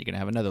drop-off, and then you're going to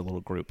have another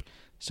little group.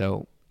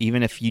 So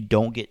even if you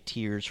don't get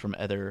tiers from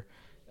other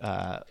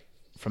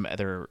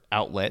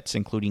outlets,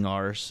 including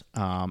ours,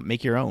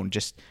 make your own.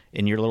 Just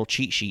in your little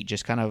cheat sheet,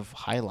 just kind of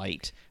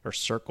highlight or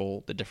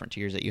circle the different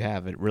tiers that you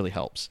have. It really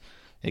helps.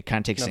 It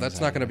kind of takes. No, things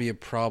that's not going to be a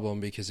problem,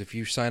 because if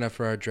you sign up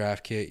for our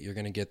draft kit, you're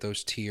going to get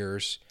those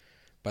tiers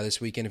by this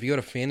weekend. If you go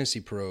to Fantasy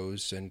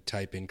Pros and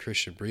type in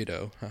Christian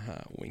Brito,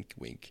 wink,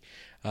 wink,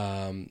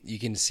 you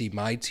can see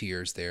my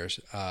tiers there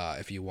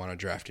if you want to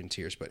draft in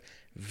tiers. But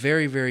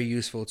very, very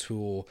useful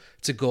tool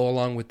to go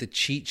along with the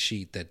cheat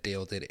sheet that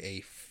Dale did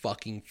a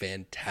fucking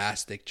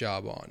fantastic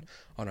job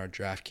on our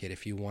draft kit.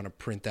 If you want to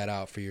print that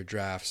out for your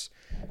drafts,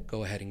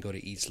 go ahead and go to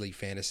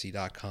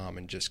eatsleepfantasy.com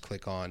and just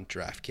click on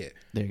draft kit.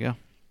 There you go.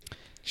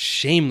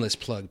 Shameless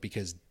plug,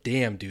 because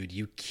damn, dude,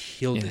 you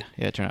killed it.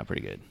 Yeah, it turned out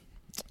pretty good.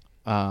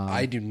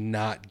 I do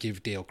not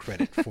give Dale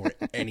credit for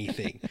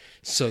anything.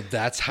 So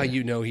that's how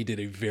you know he did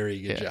a very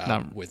good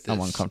job with this. I'm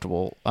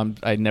uncomfortable.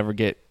 I never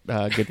get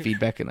good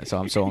feedback, and so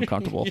I'm so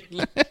uncomfortable.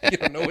 You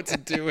don't know what to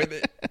do with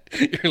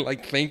it. You're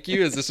like, thank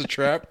you. Is this a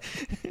trap?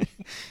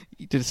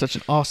 He did such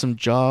an awesome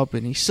job,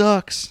 and he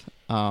sucks.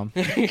 All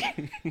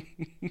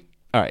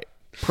right.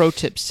 Pro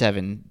tip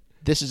 7.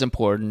 This is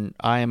important.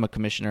 I am a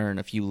commissioner in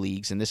a few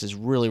leagues, and this is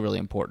really, really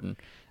important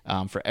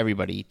for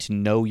everybody to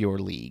know your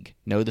league,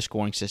 know the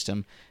scoring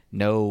system,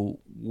 know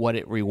what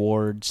it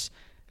rewards.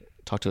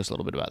 Talk to us a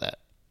little bit about that.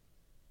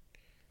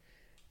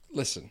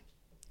 Listen,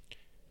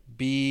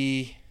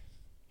 be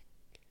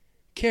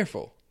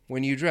careful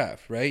when you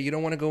draft, right? You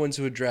don't want to go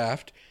into a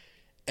draft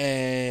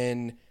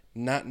and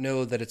not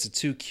know that it's a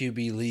 2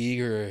 QB league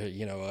or,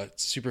 a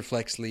super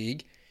flex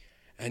league,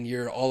 and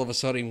you're all of a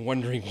sudden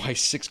wondering why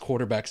 6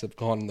 quarterbacks have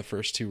gone in the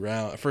first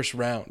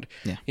round.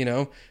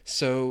 Yeah.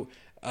 So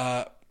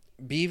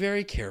be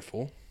very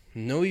careful.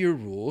 Know your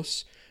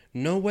rules.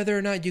 Know whether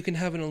or not you can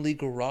have an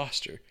illegal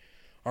roster.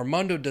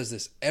 Armando does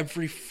this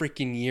every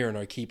freaking year in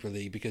our keeper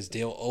league, because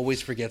Dale always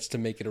forgets to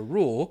make it a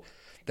rule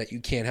that you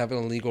can't have an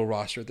illegal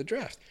roster at the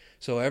draft.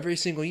 So every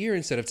single year,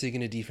 instead of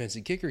taking a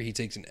defensive kicker, he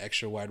takes an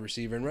extra wide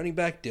receiver and running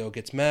back. Dale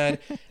gets mad,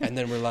 and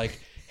then we're like,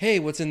 hey,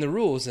 what's in the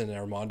rules? And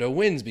Armando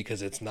wins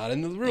because it's not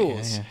in the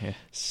rules. Yeah.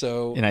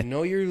 So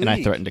know your league. And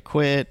I threaten to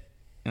quit,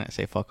 and I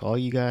say, fuck all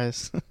you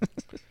guys.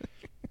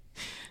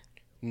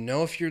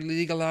 Know if your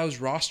league allows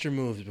roster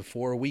moves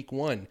before week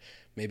 1.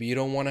 Maybe you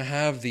don't want to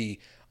have the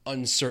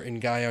uncertain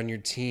guy on your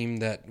team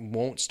that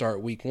won't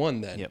start week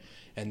 1 then. Yep.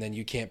 And then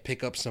you can't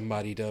pick up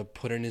somebody to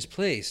put in his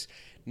place.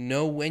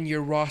 Know when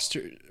your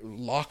roster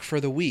lock for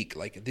the week.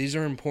 Like, these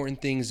are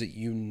important things that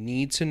you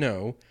need to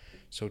know.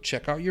 So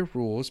check out your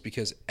rules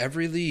because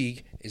every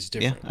league is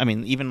different. Yeah, I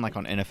mean, even like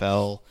on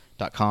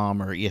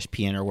NFL.com or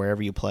ESPN or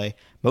wherever you play,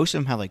 most of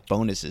them have like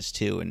bonuses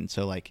too. And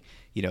so like,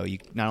 you know, you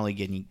not only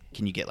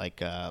can you get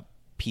like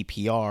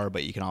PPR,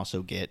 but you can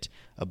also get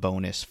a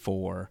bonus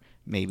for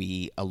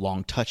maybe a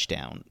long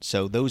touchdown.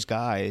 So those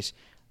guys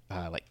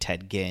like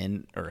Ted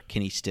Ginn or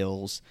Kenny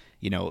Stills,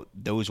 you know,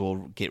 those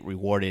will get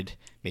rewarded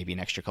maybe an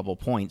extra couple of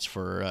points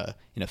for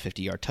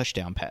 50-yard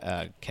touchdown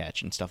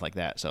catch and stuff like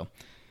that. So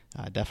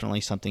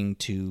definitely something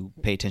to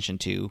pay attention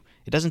to.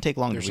 It doesn't take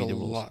long to read the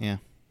rules. Yeah,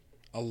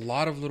 a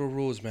lot of little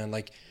rules, man.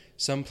 Like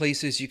some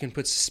places you can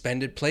put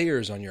suspended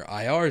players on your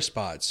IR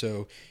spot,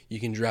 so you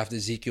can draft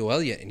Ezekiel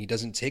Elliott and he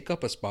doesn't take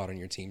up a spot on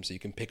your team, so you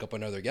can pick up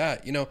another guy.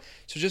 You know,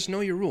 so just know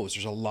your rules.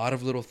 There's a lot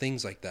of little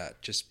things like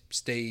that. Just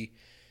stay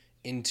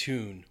in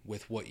tune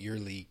with what your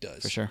league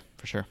does. For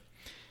sure.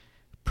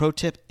 Pro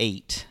tip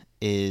 8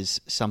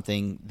 is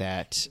something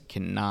that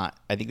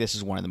I think this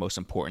is one of the most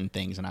important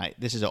things, and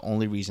this is the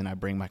only reason I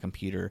bring my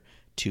computer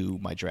to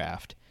my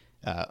draft,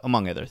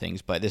 among other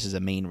things, but this is the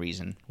main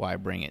reason why I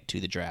bring it to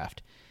the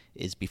draft,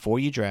 is before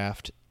you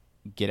draft,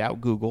 get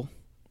out Google,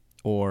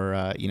 or,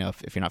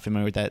 if you're not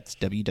familiar with that, it's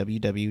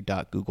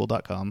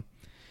www.google.com.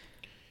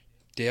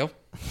 Dale,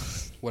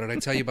 what did I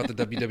tell you about the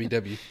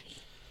www?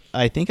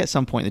 I think at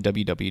some point the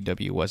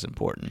www was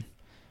important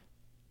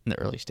in the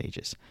early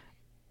stages.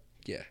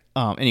 Yeah.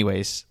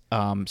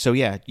 So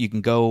yeah, you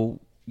can go,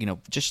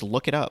 just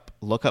look it up.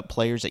 Look up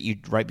players that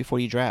right before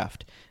you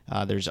draft.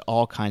 There's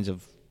all kinds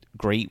of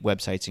great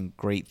websites and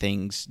great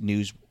things,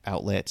 news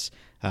outlets,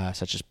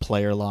 such as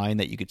Player Line,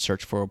 that you could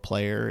search for a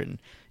player and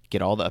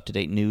get all the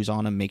up-to-date news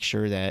on him, make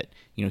sure that,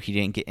 he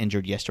didn't get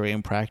injured yesterday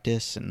in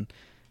practice and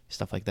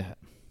stuff like that.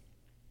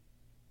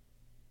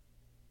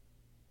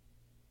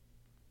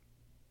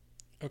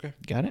 Okay.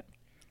 Got it?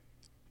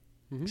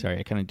 Mm-hmm. Sorry,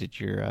 I kind of did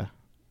your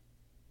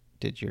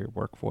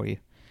work for you.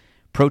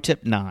 Pro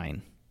tip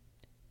 9.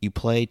 You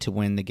play to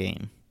win the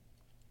game.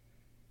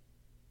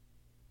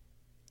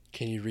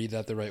 Can you read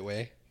that the right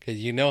way? Because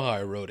you know how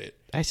I wrote it.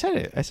 I said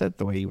it. I said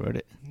the way you wrote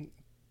it.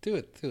 Do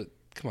it.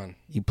 Come on.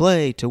 You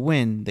play to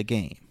win the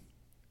game.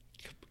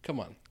 Come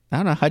on. I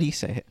don't know. How do you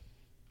say it?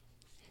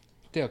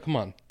 Dale, come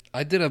on.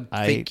 I did a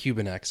fake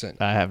Cuban accent.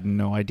 I have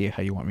no idea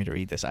how you want me to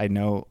read this. I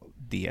know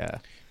the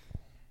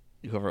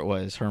whoever it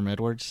was, Herm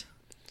Edwards.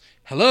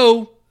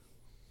 Hello?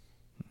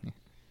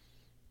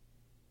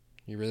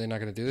 You really not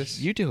going to do this?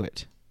 You do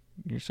it.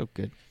 You're so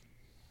good.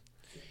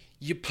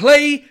 You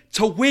play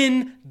to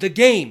win the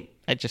game.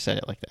 I just said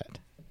it like that.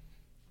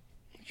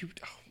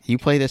 You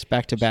play this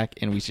back to back,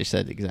 and we just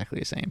said exactly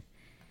the same.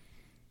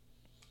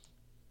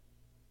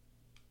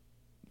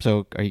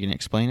 So, are you going to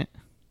explain it?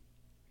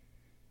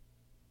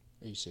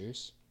 Are you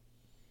serious?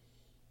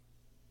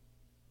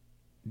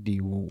 Do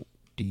you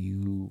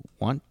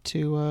want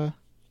to?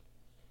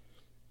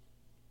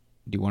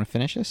 Do you want to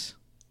finish this?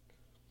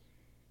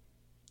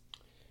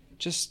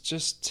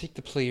 Just take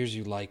the players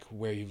you like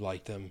where you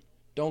like them.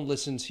 Don't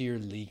listen to your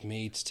league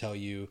mates tell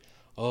you,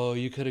 oh,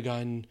 you could have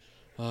gotten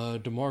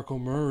DeMarco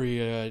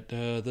Murray at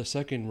the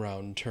second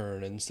round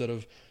turn instead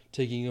of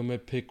taking him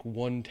at pick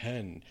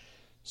 110.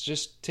 So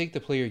just take the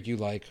player you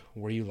like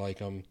where you like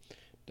them.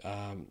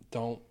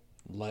 Don't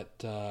let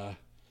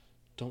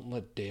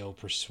Dale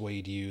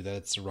persuade you that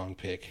it's the wrong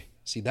pick.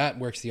 See, that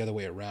works the other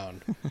way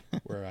around,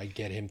 where I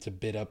get him to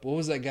bid up. What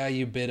was that guy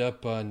you bid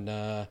up on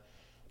the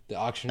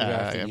auction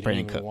draft that you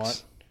didn't even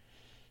want?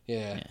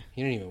 Yeah,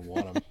 you didn't even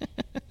want him.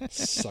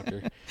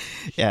 Sucker.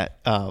 Yeah,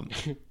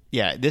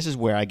 yeah. This is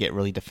where I get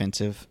really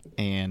defensive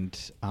and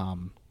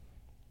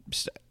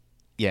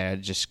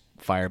just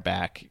fire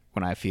back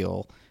when I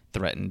feel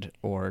threatened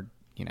or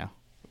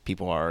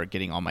people are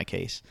getting on my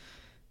case.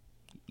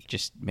 You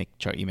just make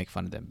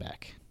fun of them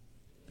back.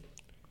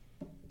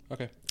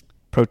 Okay.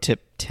 Pro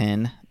tip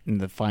 10, and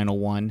the final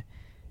one,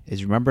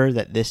 is remember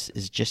that this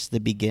is just the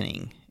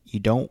beginning. You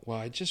don't. Well,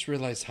 I just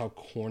realized how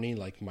corny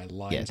my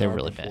lines they're are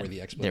really before bad.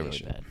 the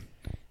explanation. They're really bad.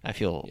 I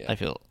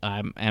feel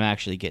I'm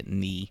actually getting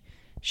the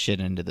shit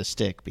into the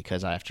stick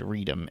because I have to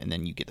read them, and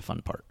then you get the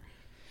fun part.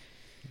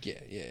 Yeah.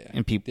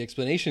 And the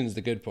explanation is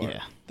the good part.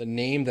 Yeah. The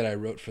name that I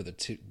wrote for the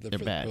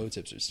pro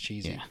tips is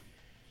cheesy. Yeah.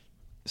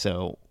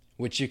 So,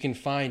 which you can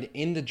find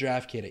in the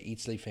draft kit at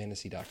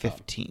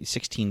eatsleepfantasy.com.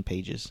 16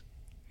 pages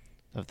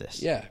of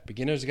this. Yeah,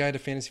 Beginner's Guide to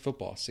Fantasy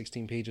Football,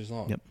 16 pages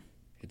long. Yep.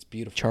 It's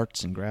beautiful.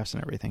 Charts and graphs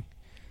and everything.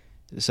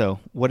 So,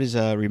 what is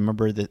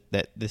remember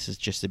that this is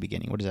just the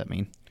beginning? What does that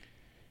mean?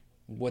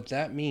 What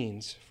that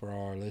means for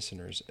our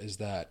listeners is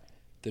that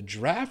the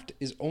draft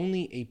is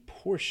only a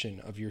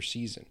portion of your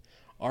season.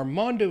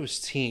 Armando's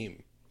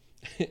team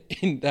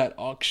in that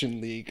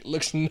auction league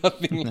looks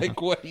nothing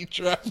like what he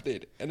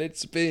drafted, and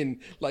it's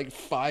been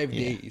 5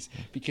 days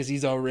because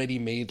he's already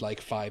made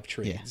 5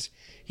 trades.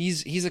 Yeah.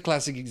 He's a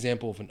classic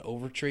example of an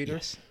overtrader.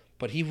 Yes.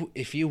 But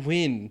if you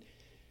win,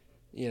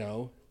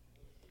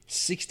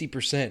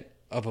 60%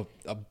 of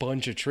a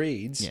bunch of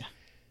trades,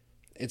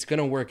 it's going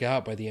to work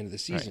out by the end of the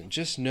season. Right.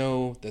 Just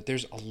know that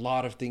there's a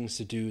lot of things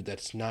to do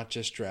that's not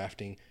just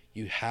drafting.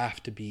 You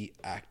have to be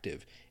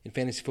active. In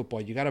fantasy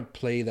football, you got to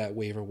play that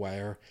waiver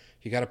wire.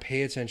 You got to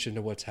pay attention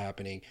to what's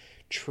happening.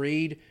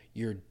 Trade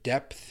your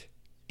depth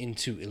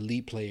into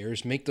elite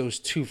players. Make those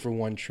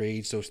 2-for-1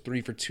 trades, those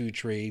 3-for-2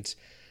 trades.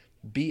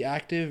 Be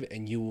active,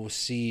 and you will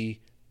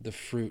see the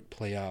fruit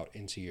play out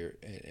in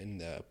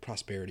the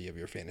prosperity of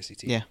your fantasy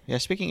team. Yeah.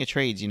 Speaking of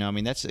trades,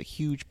 that's a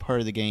huge part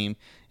of the game,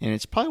 and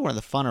it's probably one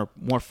of the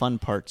more fun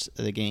parts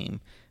of the game.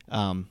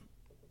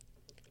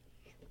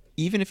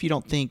 Even if you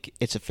don't think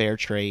it's a fair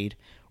trade,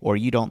 or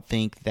you don't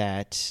think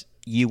that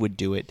you would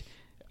do it,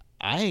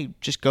 I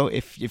just go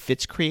if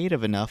it's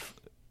creative enough,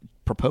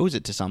 propose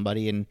it to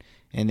somebody, and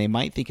they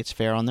might think it's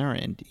fair on their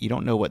end. You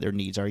don't know what their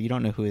needs are. You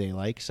don't know who they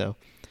like, so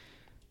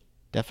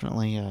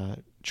definitely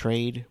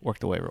trade, work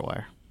the waiver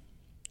wire.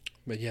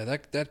 But yeah,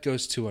 that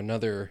goes to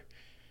another,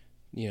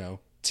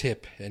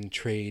 tip and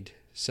trade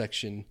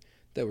section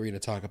that we're going to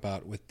talk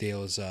about with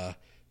Dale's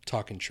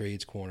Talking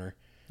Trades Corner.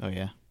 Oh,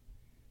 yeah.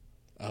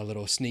 A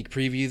little sneak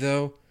preview,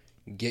 though.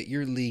 Get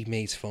your league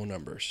mates' phone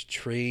numbers.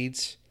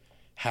 Trades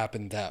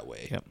happen that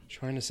way. Yep.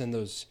 Trying to send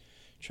those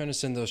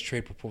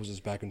trade proposals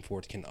back and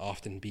forth can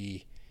often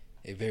be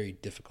a very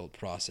difficult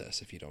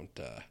process if you don't.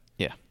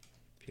 If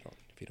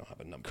you don't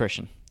have a number.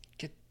 Christian,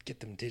 get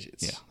them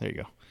digits. Yeah, there you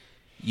go.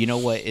 You know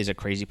what is a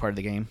crazy part of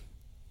the game,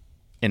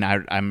 and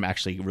I'm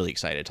actually really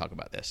excited to talk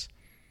about this.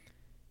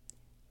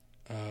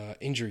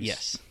 Injuries.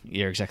 Yes,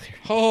 you're exactly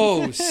right.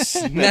 Oh,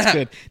 snap. That's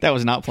good. That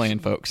was not playing,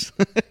 folks.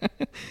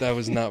 That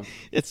was not.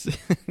 It's.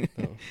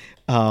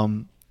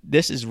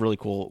 This is really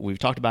cool. We've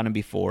talked about them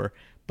before,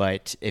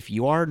 but if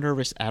you are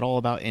nervous at all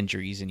about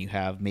injuries and you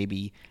have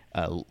maybe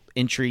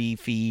entry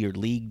fee or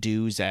league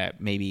dues that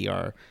maybe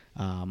are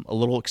a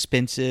little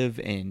expensive,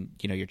 and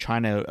you're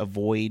trying to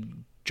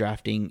avoid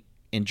drafting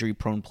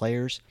injury-prone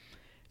players,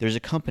 there's a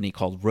company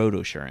called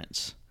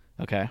RotoSurance.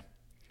 Okay,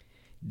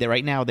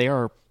 right now they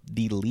are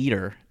the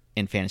leader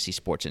in fantasy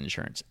sports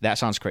insurance. That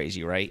sounds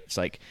crazy, right? It's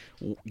like,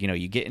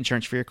 you get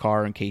insurance for your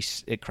car in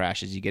case it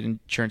crashes. You get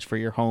insurance for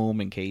your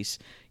home in case,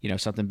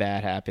 something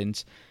bad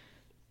happens.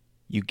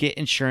 You get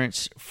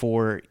insurance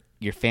for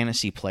your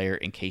fantasy player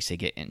in case they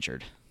get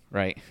injured,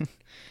 right?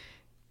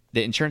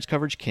 The insurance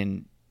coverage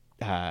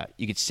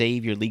you could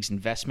save your league's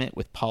investment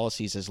with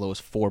policies as low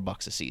as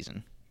 $4 a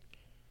season.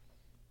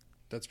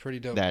 That's pretty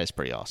dope. That is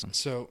pretty awesome.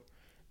 So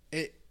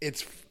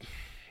it's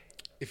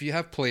if you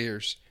have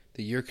players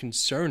that you're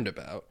concerned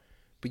about,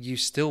 but you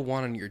still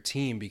want on your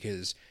team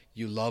because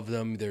you love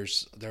them,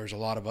 there's a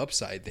lot of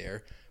upside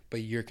there,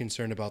 but you're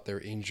concerned about their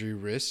injury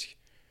risk,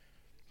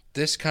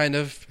 this kind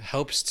of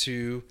helps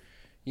to,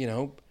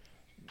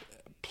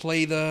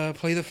 play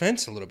the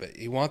fence a little bit.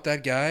 You want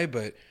that guy,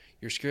 but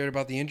you're scared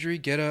about the injury,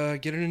 get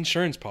an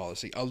insurance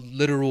policy, a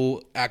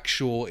literal,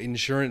 actual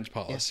insurance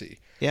policy.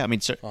 Yeah,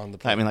 like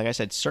I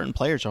said, certain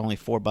players are only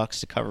 $4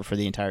 to cover for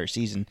the entire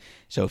season.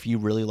 So if you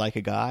really like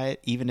a guy,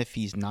 even if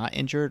he's not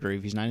injured or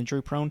if he's not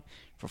injury prone,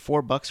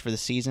 for $4 for the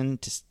season,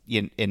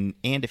 and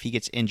if he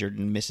gets injured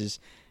and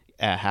misses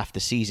half the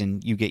season,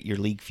 you get your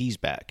league fees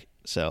back.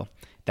 So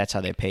that's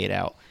how they pay it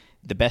out.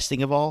 The best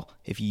thing of all,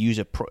 if you use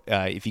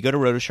if you go to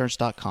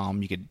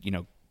rotosurance.com, you could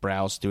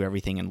browse through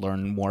everything and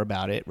learn more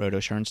about it.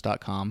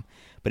 rotosurance.com.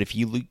 But if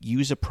you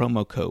use a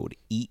promo code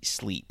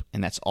EATSLEEP,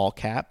 and that's all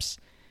caps,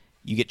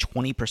 you get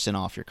 20%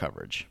 off your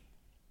coverage.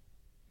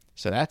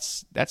 So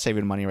that's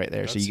saving money right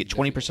there. So you get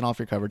 20% off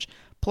your coverage,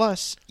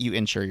 plus you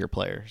insure your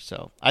player.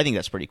 So I think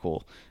that's pretty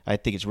cool. I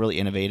think it's really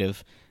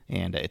innovative,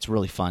 and it's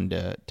really fun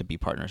to be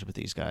partners with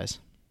these guys.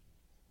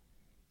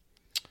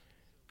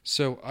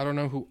 So I don't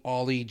know who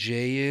Ollie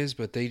J is,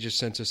 but they just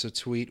sent us a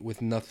tweet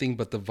with nothing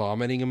but the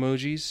vomiting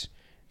emojis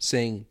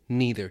saying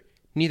neither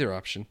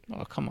option.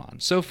 Oh, come on.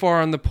 So far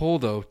on the poll,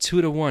 though,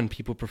 2-1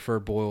 people prefer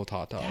boiled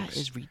hot dogs. That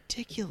is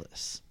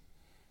ridiculous.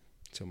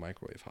 So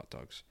microwave hot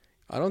dogs.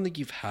 I don't think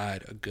you've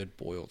had a good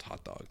boiled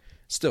hot dog.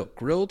 Still,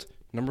 grilled,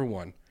 number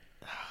 1.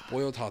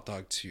 Boiled hot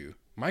dog, 2.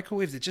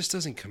 Microwave, it just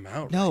doesn't come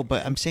out. No, right, but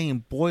man. I'm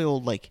saying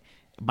boiled, like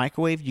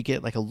microwave, you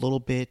get like a little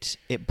bit,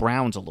 it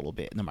browns a little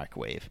bit in the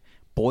microwave.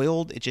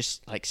 Boiled, it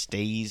just like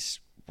stays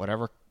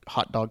whatever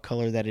hot dog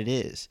color that it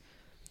is.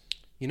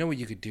 You know what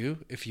you could do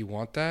if you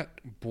want that?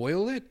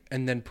 Boil it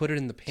and then put it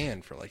in the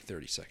pan for like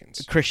 30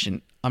 seconds.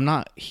 Christian, I'm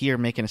not here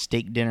making a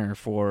steak dinner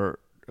for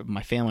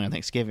my family on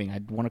Thanksgiving. I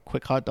want a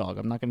quick hot dog.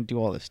 I'm not going to do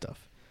all this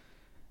stuff.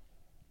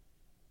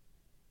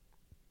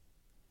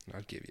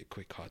 I'll give you a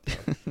quick hot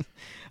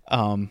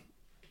dog.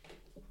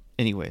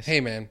 Anyways.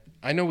 Hey, man,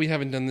 I know we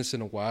haven't done this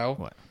in a while.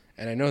 What?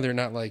 And I know they're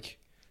not like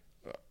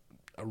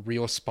a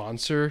real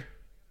sponsor,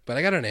 but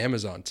I got an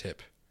Amazon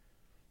tip.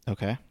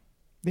 Okay.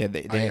 Yeah,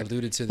 I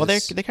alluded to this. Well,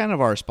 they kind of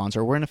are a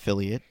sponsor. We're an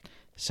affiliate,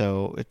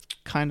 so it's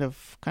kind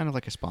of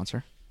like a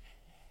sponsor.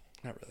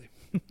 Not really.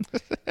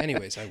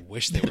 Anyways, I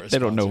wish they were a sponsor. They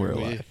don't know we're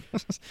alive.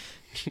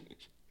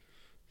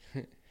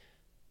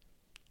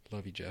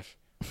 Love you, Jeff.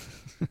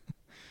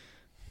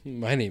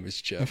 My name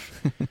is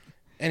Jeff.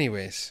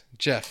 Anyways,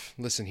 Jeff,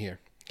 listen here,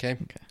 okay?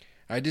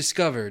 I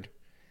discovered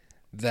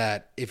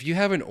that if you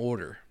have an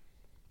order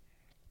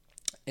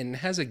and it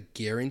has a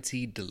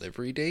guaranteed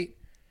delivery date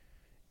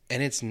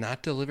and it's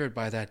not delivered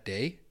by that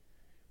day,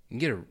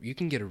 you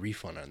can get a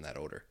refund on that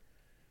order.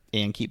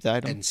 And keep the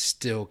item? And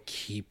still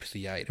keep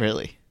the item.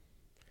 Really?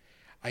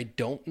 I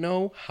don't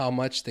know how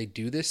much they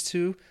do this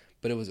to,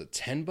 but it was a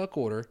 $10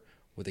 order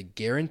with a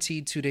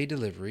guaranteed 2-day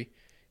delivery.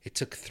 It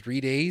took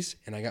 3 days,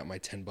 and I got my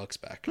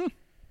 $10 back.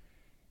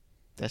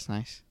 That's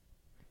nice.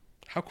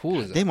 How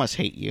cool is that? They must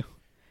hate you.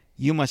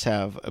 You must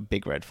have a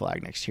big red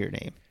flag next to your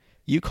name.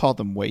 You call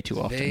them way too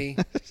often.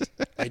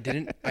 I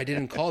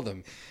didn't call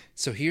them.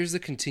 So here's the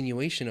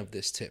continuation of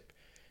this tip.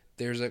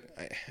 There's I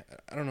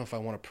don't know if I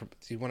want to.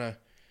 Do you want to?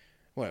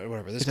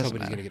 Whatever. This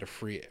company's going to get a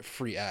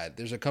free ad.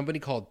 There's a company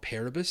called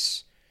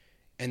Paribus,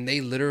 and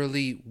they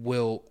literally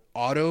will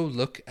auto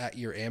look at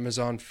your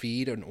Amazon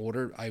feed and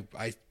order.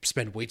 I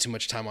spend way too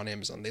much time on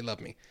Amazon. They love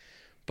me.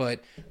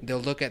 But they'll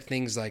look at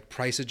things like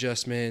price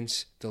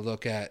adjustments. They'll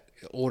look at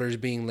orders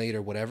being late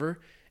or whatever,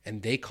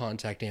 and they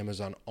contact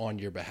Amazon on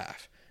your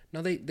behalf.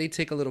 Now, they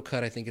take a little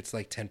cut. I think it's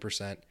like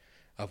 10%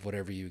 of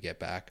whatever you get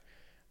back.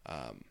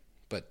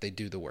 But they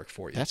do the work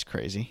for you. That's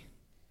crazy.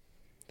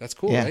 That's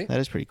cool, yeah, right? That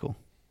is pretty cool.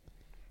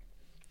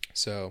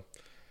 So,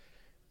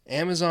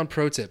 Amazon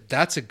pro tip.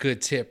 That's a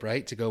good tip,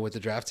 right? To go with the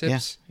draft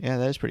tips. Yeah,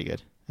 that is pretty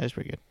good.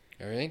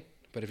 All right.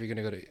 But if you're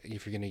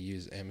gonna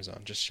use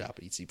Amazon, just shop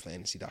at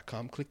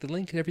eatsleepfantasy.com. Click the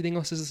link, and everything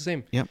else is the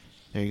same. Yep.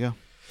 There you go.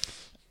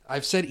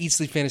 I've said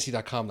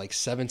eatsleepfantasy.com like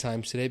 7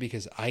 times today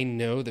because I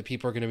know that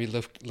people are going to be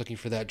looking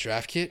for that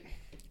draft kit.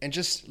 And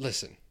just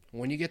listen,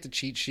 when you get the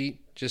cheat sheet,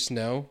 just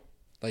know,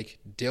 like,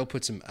 Dale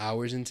put some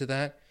hours into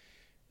that,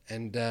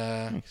 and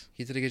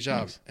he did a good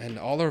job. Thanks. And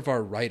all of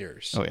our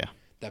writers. Oh yeah.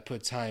 That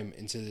put time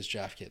into this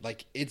draft kit.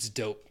 Like, it's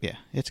dope. Yeah,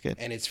 it's good.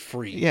 And it's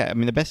free. Yeah, I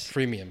mean the best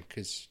Freemium,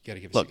 because you got to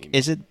give us Look, an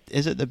email.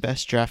 is it the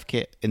best draft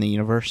kit in the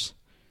universe?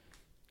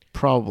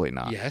 Probably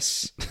not.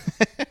 Yes.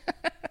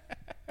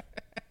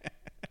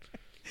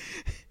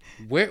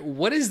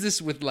 What is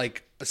this with,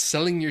 like,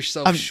 selling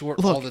yourself short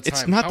look, all the time?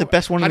 it's not the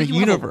best one in the How do you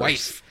have a universe.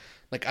 wife?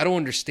 Like, I don't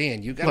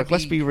understand. You got Look,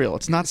 let's be real.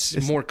 It's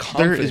more There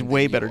confident is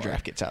way than you better are.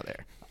 draft kits out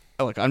there.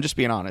 Look, I'm just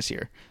being honest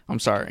here. I'm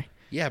sorry.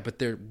 Yeah, but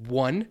they're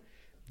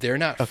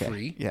not Okay.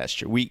 free. Yeah, it's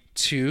true.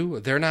 2,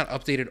 they're not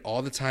updated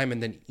all the time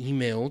and then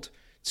emailed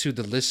to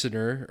the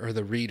listener or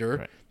the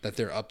reader that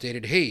they're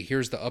updated. Hey,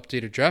 here's the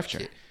updated draft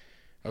kit.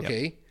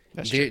 Okay,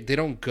 That's they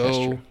don't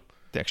go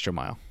the extra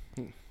mile.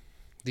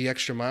 the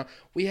extra mile.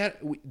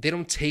 They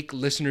don't take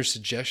listener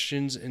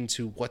suggestions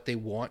into what they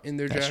want in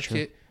their That's draft true.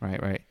 kit.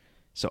 Right.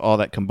 So all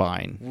that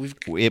combined, We've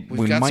we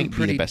got some might be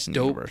pretty the best in the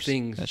dope universe.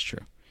 things. That's true.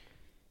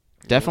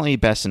 Definitely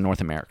best in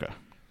North America.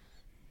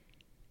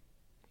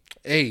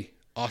 Hey,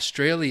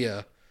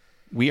 Australia.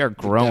 We are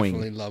definitely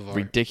growing love our-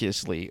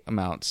 ridiculously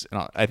amounts.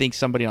 And I think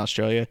somebody in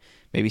Australia,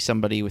 maybe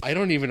somebody with I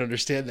don't even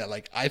understand that.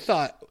 Like, I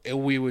thought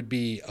we would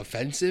be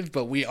offensive,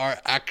 but we are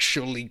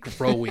actually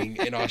growing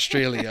in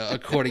Australia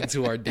according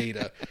to our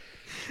data.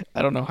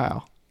 I don't know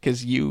how,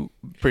 because you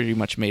pretty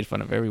much made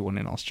fun of everyone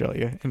in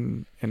Australia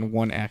in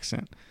one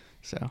accent.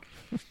 So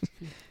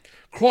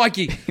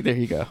Crikey, there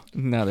you go.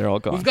 Now they're all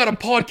gone. we've got a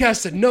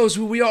podcast that knows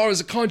who we are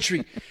as a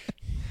country.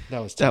 That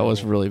was That terrible.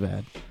 was really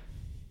bad.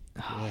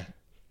 Yeah.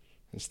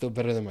 It's still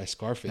better than my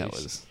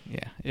Scarface.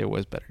 It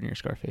was better than your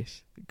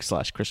Scarface /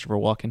 Christopher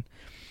Walken.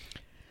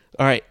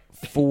 All right,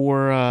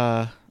 for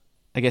I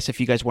guess if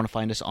you guys want to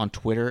find us on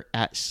Twitter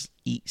at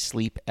Eat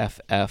Sleep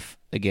FF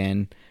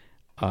again,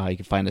 you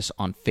can find us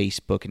on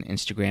Facebook and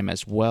Instagram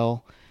as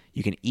well.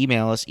 You can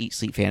email us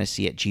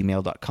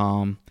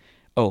eatsleepfantasy@gmail.com.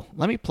 Oh,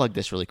 let me plug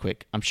this really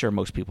quick. I'm sure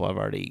most people have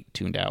already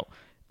tuned out.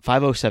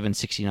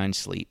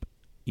 507-69-SLEEP.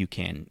 You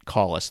can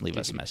call us and leave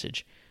us a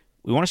message.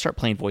 We want to start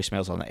playing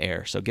voicemails on the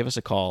air, so give us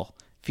a call.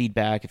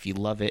 Feedback if you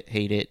love it,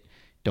 hate it,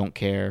 don't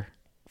care,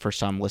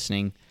 first time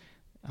listening.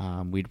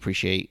 We'd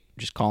appreciate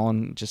just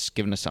calling, just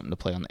giving us something to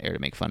play on the air to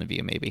make fun of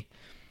you, maybe.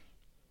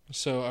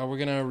 So we're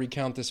going to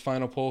recount this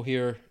final poll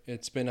here.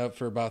 It's been up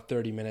for about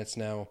 30 minutes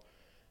now.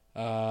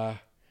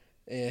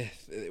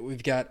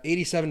 We've got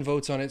 87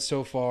 votes on it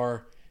so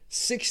far.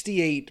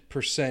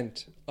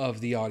 68% of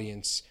the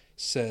audience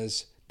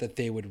says that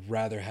they would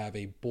rather have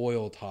a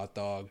boiled hot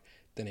dog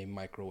than a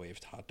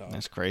microwaved hot dog.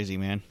 That's crazy,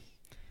 man.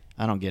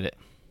 I don't get it.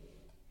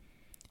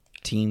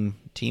 Team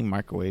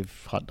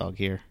microwave hot dog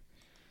here.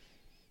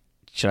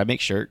 Should I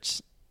make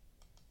shirts?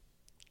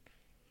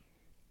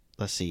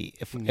 Let's see.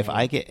 If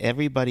I get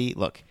everybody,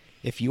 look,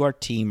 if you are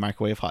team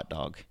microwave hot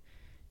dog,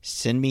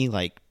 send me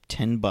like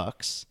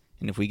 $10,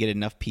 and if we get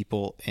enough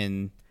people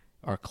in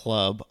our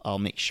club, I'll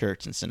make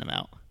shirts and send them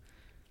out.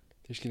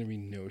 There's going to be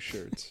no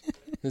shirts.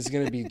 This is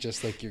going to be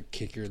just like your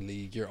kicker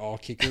league, your all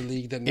kicker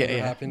league that never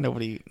happened.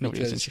 Nobody was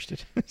because,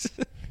 interested.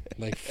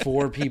 like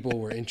 4 people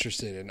were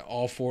interested, and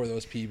all 4 of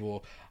those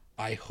people,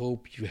 I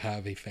hope you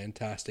have a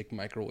fantastic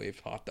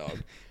microwave hot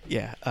dog.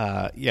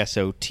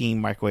 So team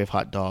microwave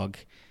hot dog.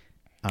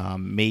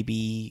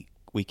 Maybe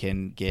we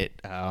can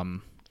get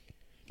one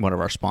of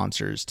our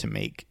sponsors to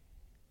make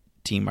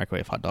Team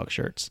Microwave Hot Dog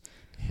shirts.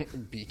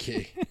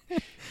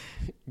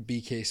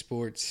 BK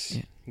Sports.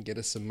 Yeah. Get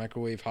us some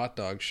microwave hot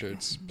dog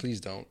shirts. Please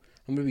don't.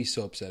 I'm gonna be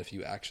so upset if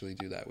you actually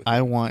do that with me.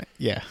 I want,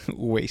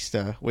 waste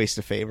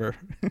a favor.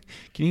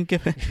 Can you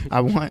give it?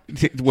 I want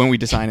when we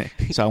design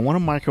it. So I want a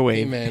microwave.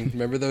 Hey man,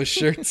 remember those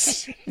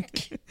shirts?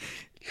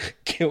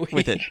 Can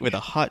we?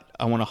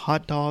 I want a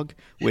hot dog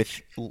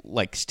with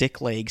like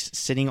stick legs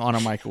sitting on a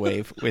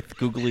microwave with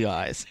googly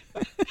eyes,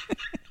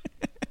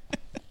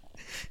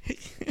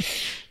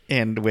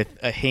 and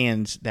with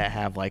hands that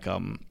have like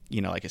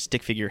like a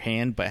stick figure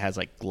hand, but has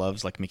like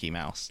gloves like Mickey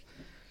Mouse.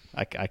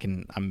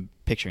 I'm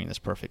picturing this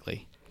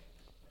perfectly.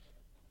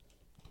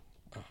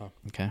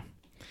 Okay.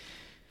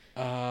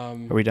 Are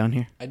we done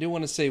here? I do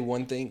want to say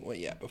one thing. Well,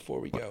 yeah,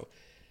 before we go.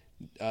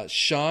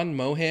 Sean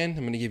Mohan, I'm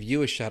going to give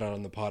you a shout out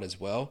on the pod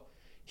as well.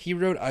 He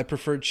wrote, I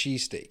prefer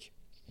cheesesteak.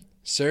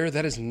 Sir,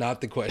 that is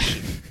not the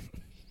question.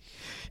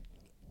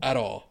 At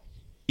all.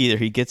 Either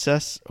he gets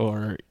us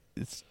or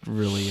it's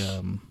really,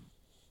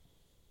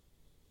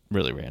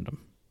 really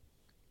random.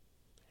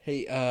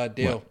 Hey,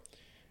 Dale. What?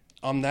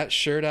 On that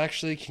shirt,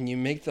 actually, can you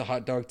make the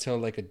hot dog tell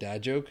like a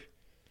dad joke?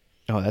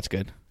 Oh, that's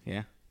good.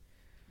 Yeah.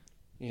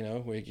 You know,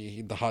 where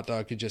the hot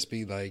dog could just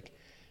be like,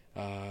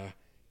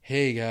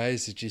 hey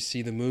guys, did you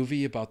see the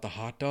movie about the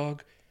hot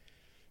dog?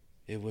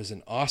 It was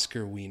an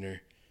Oscar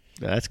wiener.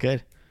 That's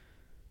good.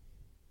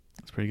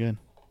 That's pretty good.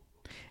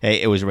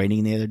 Hey, it was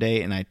raining the other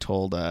day, and I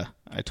told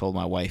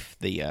my wife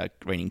the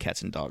raining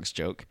cats and dogs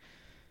joke.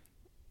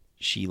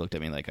 She looked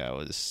at me like I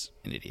was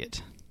an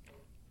idiot.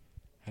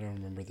 I don't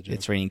remember the joke.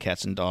 It's raining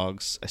cats and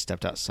dogs. I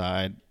stepped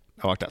outside.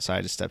 I walked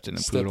outside. I stepped in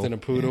a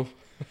poodle.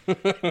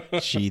 Yeah.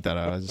 She thought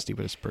I was the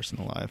stupidest person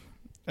alive.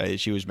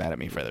 She was mad at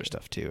me for other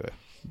stuff too,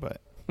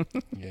 but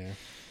yeah.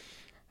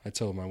 I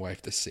told my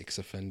wife the 6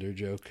 offender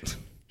joke.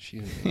 She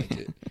didn't like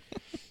it.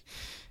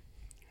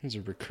 There's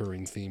a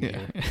recurring theme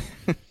here.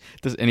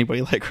 Does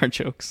anybody like our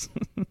jokes?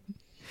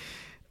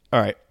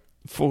 All right.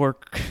 For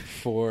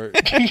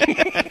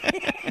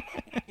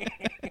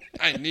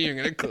I knew you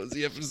were going to close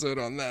the episode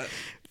on that.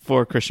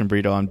 For Christian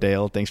Brito, I'm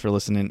Dale. Thanks for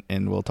listening,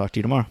 and we'll talk to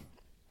you tomorrow.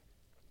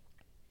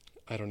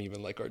 I don't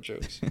even like our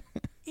jokes.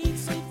 Eat,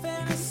 sleep,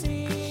 fantasy.